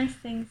many nice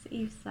things that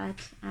you've said.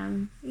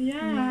 I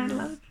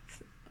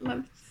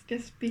love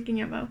just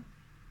speaking about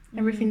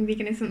everything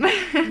veganism.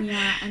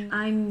 Yeah, and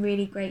I'm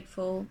really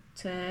grateful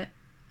to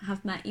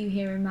have met you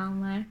here in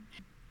Malmö,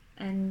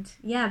 and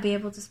be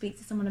able to speak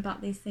to someone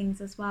about these things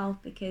as well,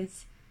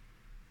 because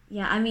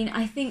I mean,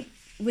 I think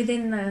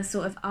within the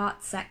sort of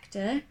art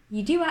sector,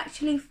 you do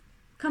actually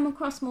come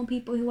across more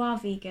people who are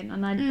vegan,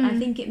 and I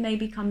think it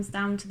maybe comes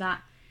down to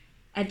that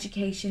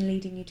education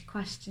leading you to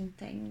question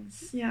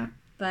things. Yeah.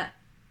 But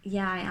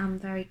I am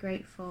very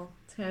grateful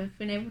to have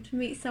been able to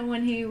meet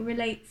someone who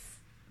relates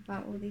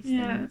about all these things.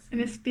 Yeah, and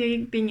it's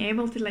being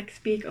able to, like,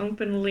 speak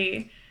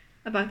openly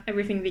about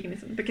everything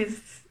veganism,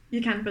 because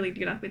you can't really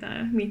do that with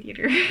a meat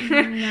eater.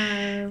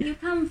 No. You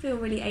can feel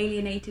really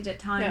alienated at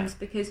times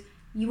because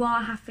you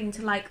are having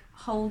to, like,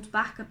 hold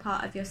back a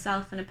part of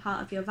yourself and a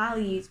part of your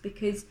values,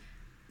 because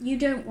you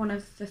don't want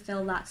to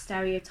fulfill that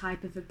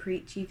stereotype of a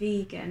preachy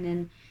vegan,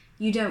 and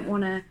you don't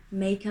want to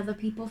make other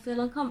people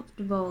feel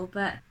uncomfortable,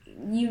 but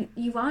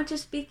you are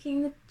just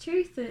speaking the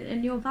truth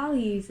and your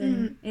values,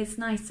 and it's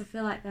nice to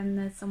feel like then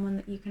there's someone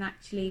that you can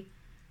actually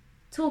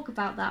talk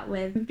about that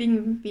with.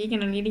 Being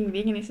vegan and eating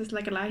vegan is just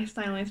like a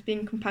lifestyle, and it's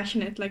being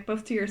compassionate, like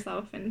both to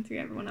yourself and to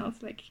everyone else.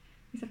 Like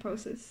it's a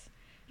process.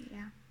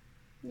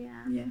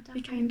 Yeah,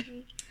 Be kind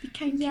to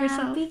yeah,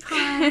 yourself. be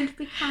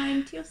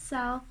kind to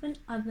yourself and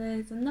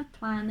others and the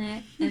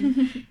planet,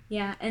 and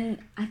and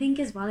I think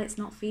as well, it's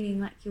not feeling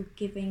like you're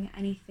giving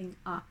anything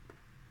up,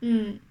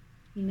 you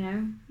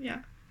know,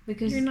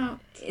 because you're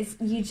not. It's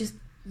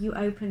you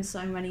open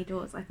so many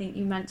doors. I think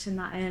you mentioned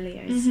that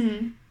earlier.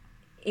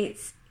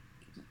 It's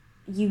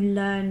you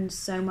learn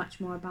so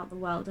much more about the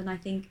world, and I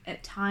think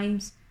at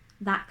times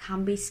that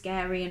can be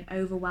scary and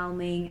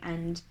overwhelming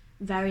and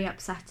very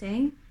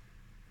upsetting,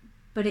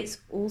 but it's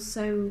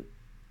also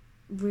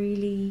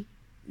really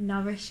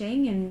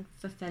nourishing and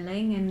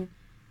fulfilling and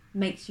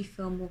makes you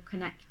feel more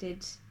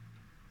connected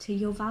to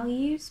your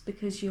values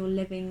because you're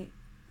living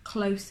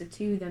closer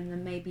to them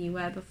than maybe you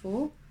were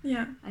before.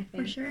 Yeah, I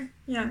think. For sure.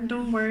 Yeah,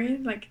 don't worry.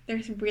 Like,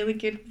 there's really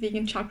good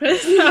vegan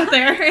chocolates out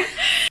there.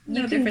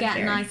 You can get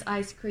nice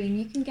ice cream.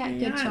 You can get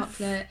good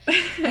chocolate.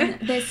 And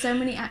there's so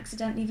many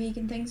accidentally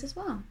vegan things as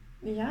well.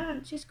 Yeah.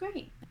 Which is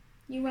great.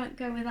 You won't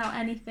go without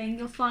anything.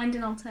 You'll find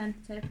an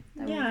alternative.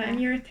 And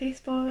your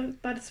taste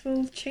buds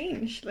will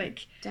change.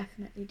 Like,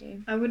 definitely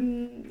do. I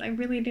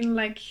really didn't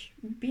like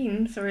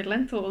beans or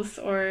lentils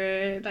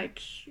or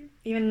like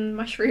even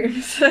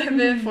mushrooms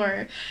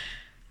before,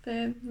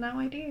 but now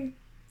I do.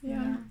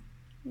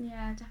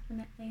 Yeah,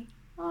 definitely.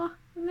 Oh,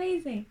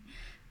 amazing.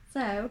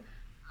 So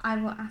I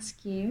will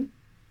ask you,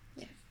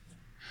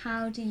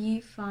 how do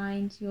you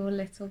find your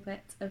little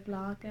bit of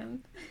lagom?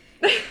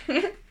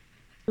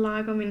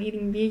 Lagom in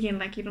eating vegan,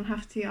 like you don't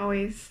have to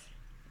always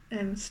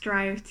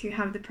strive to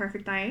have the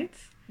perfect diet.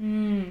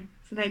 So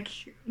like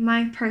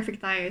my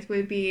perfect diet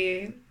would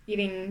be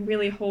eating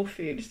really whole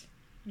foods,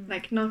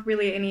 like not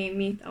really any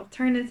meat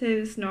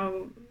alternatives,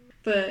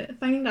 but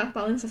finding that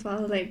balance as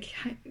well. Like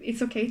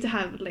it's okay to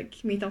have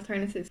like meat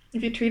alternatives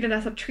if you treat it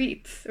as a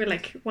treat or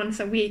like once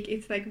a week.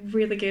 It's like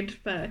really good,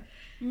 but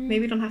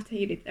maybe you don't have to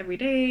eat it every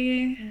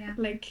day.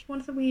 Like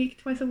once a week,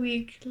 twice a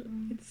week,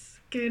 it's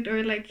good.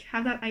 Or like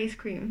have that ice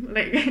cream.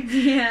 Like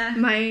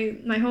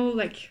my whole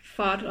like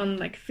thought on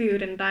like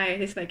food and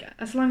diet is like,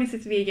 as long as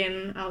it's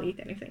vegan, I'll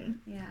eat anything.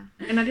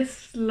 And I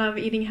just love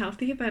eating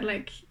healthy, but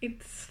like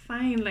it's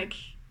fine. Like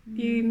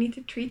you need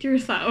to treat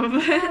yourself.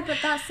 But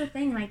that's the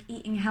thing, like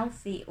eating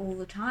healthy all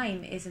the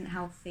time isn't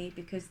healthy,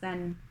 because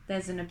then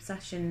there's an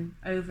obsession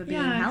over being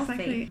healthy.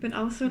 Exactly. But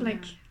also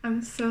like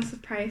I'm so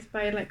surprised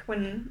by like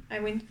when I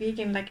went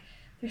vegan, like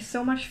there's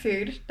so much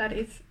food that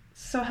is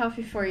so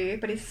healthy for you,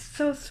 but it's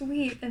so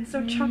sweet and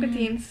so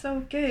chocolatey and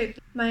so good.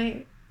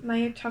 My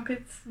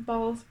chocolate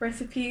balls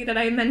recipe that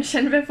I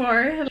mentioned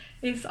before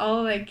is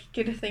all like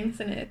good things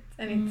in it,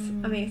 and it's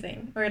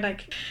amazing. Or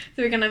like,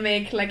 so we're gonna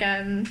make like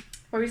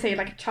what do we say,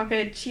 like a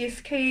chocolate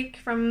cheesecake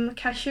from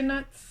cashew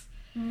nuts.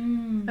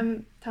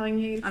 I'm telling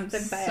you, it's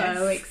the best. I'm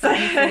so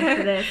excited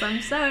for this.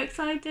 I'm so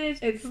excited.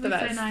 It's the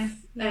best. So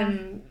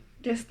nice.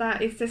 Just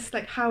that, it's just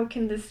like, how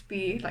can this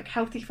be like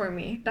healthy for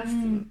me? That's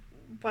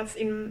what's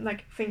in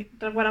like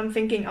what I'm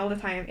thinking all the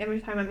time. Every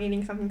time I'm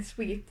eating something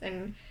sweet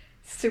and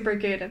super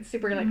good and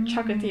super like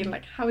chocolatey,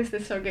 like how is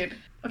this so good?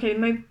 Okay,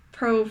 my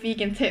pro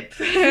vegan tip: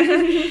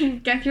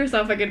 get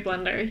yourself a good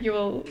blender. You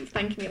will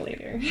thank me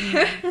later.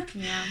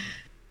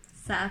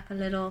 Set up a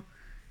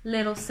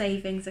little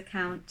savings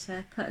account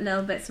to put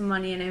little bits of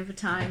money in over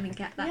time and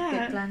get that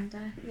good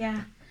blender.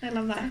 I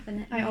love that.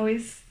 Definitely. I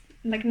always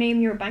like name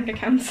your bank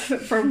accounts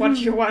for what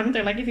you want,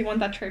 or like if you want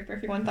that trip or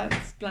if you want that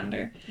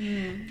blender.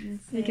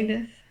 You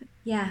can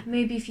just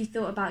maybe if you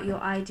thought about your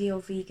ideal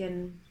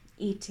vegan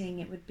eating,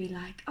 it would be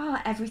like,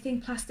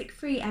 everything plastic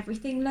free,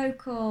 everything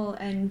local,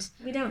 and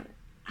we don't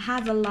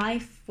have a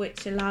life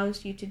which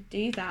allows you to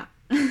do that.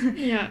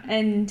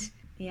 And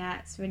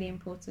it's really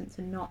important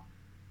to not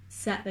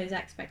set those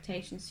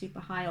expectations super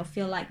high or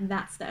feel like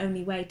that's the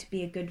only way to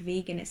be a good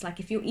vegan. It's like,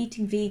 if you're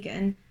eating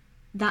vegan,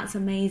 that's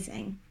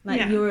amazing.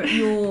 Like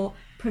you're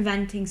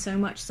preventing so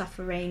much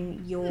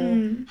suffering,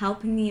 you're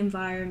helping the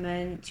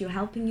environment, you're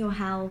helping your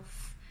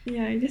health.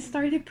 I just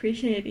started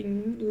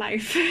appreciating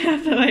life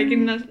like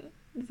in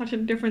such a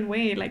different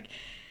way. Like,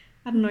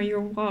 I don't know,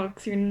 your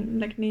walks, your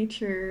like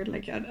nature.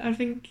 Like I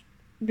think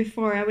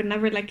before I would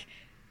never like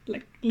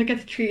look at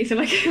the trees or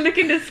like look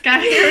in the sky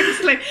or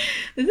just like,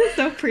 this is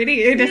so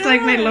pretty. It's just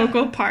like my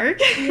local park.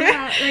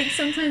 Like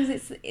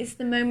sometimes it's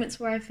the moments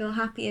where I feel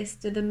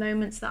happiest are the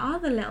moments that are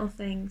the little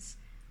things,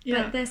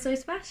 but they're so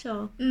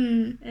special.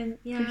 And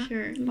for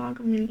sure,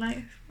 lagom in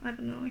life. I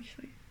don't know,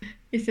 actually,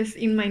 it's just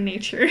in my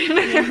nature.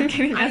 I'm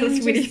getting as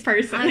a Swedish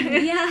person.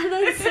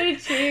 That's so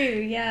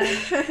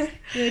true.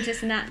 You're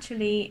just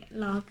naturally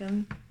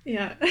lagom.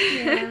 Oh,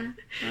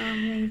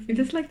 amazing. It's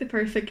just like the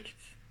perfect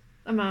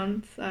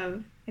amount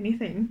of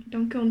anything.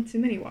 Don't go on too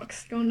many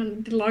walks. Go on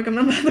the lagom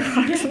amount of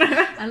walks.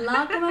 A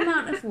lagom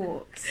amount of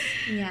walks.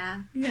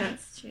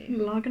 That's true.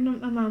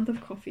 Lagom amount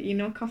of coffee. You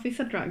know, coffee's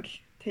a drug,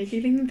 take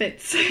it in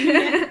bits.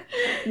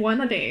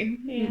 One a day.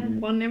 Yeah.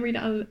 One every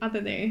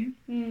other day.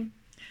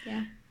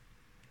 Yeah.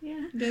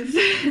 Yeah. Just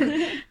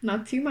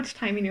not too much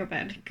time in your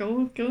bed.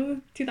 Go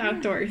to the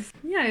outdoors.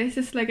 Yeah, it's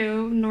just like a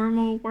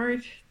normal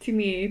word to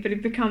me, but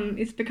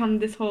it's become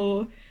this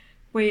whole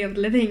way of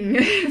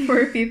living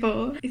for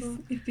people. It's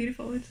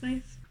beautiful. It's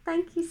nice.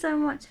 Thank you so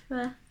much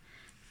for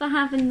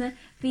having the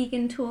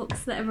vegan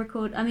talks that are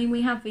recorded. I mean,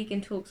 we have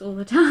vegan talks all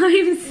the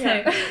time,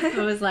 so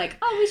I was like,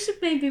 oh, we should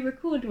maybe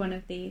record one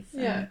of these.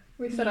 Yeah,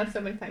 we said that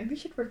so many times. We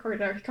should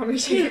record our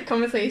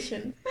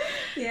conversation.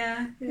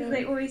 Yeah, because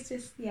they always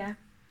just,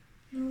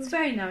 it's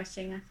very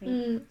nourishing, I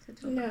think, to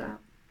talk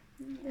about.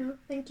 Yeah,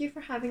 thank you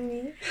for having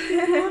me.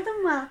 You're more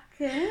than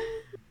welcome.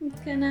 I'm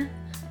gonna...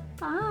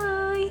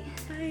 Bye.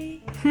 Bye.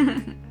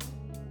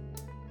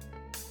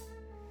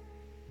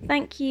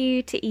 Thank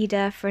you to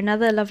Ida for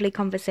another lovely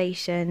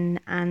conversation,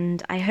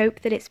 and I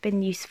hope that it's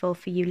been useful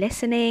for you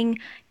listening,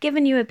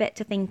 given you a bit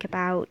to think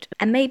about,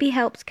 and maybe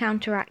helped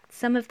counteract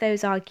some of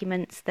those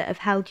arguments that have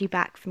held you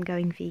back from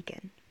going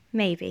vegan.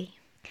 Maybe.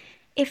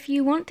 If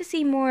you want to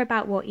see more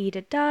about what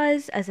Ida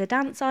does as a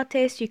dance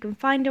artist, you can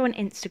find her on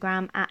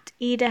Instagram at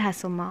Ida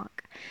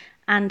Hesselmark,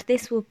 and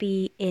this will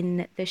be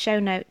in the show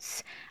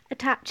notes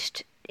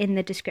attached in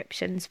the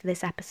descriptions for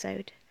this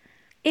episode.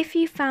 If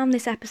you found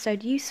this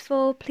episode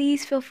useful,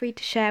 please feel free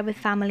to share with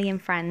family and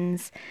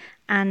friends,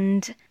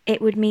 and it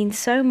would mean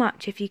so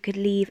much if you could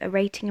leave a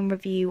rating and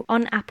review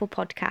on Apple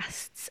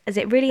Podcasts, as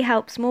it really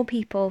helps more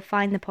people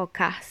find the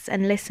podcasts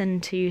and listen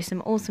to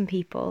some awesome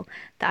people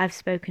that I've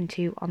spoken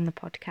to on the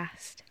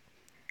podcast.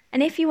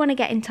 And if you want to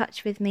get in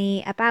touch with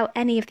me about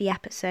any of the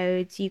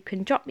episodes, you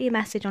can drop me a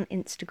message on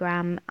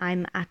Instagram.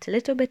 I'm at a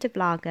little bit of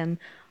lagom,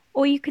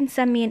 or you can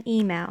send me an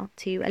email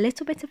to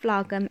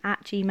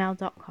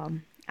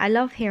alittlebitoflagom@gmail.com. I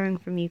love hearing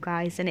from you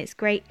guys, and it's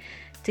great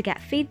to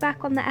get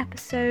feedback on the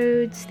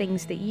episodes,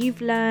 things that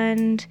you've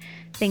learned,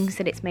 things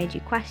that it's made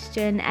you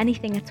question,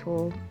 anything at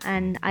all,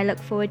 and I look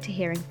forward to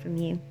hearing from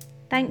you.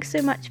 Thanks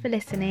so much for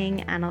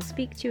listening, and I'll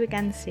speak to you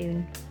again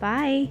soon.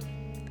 Bye!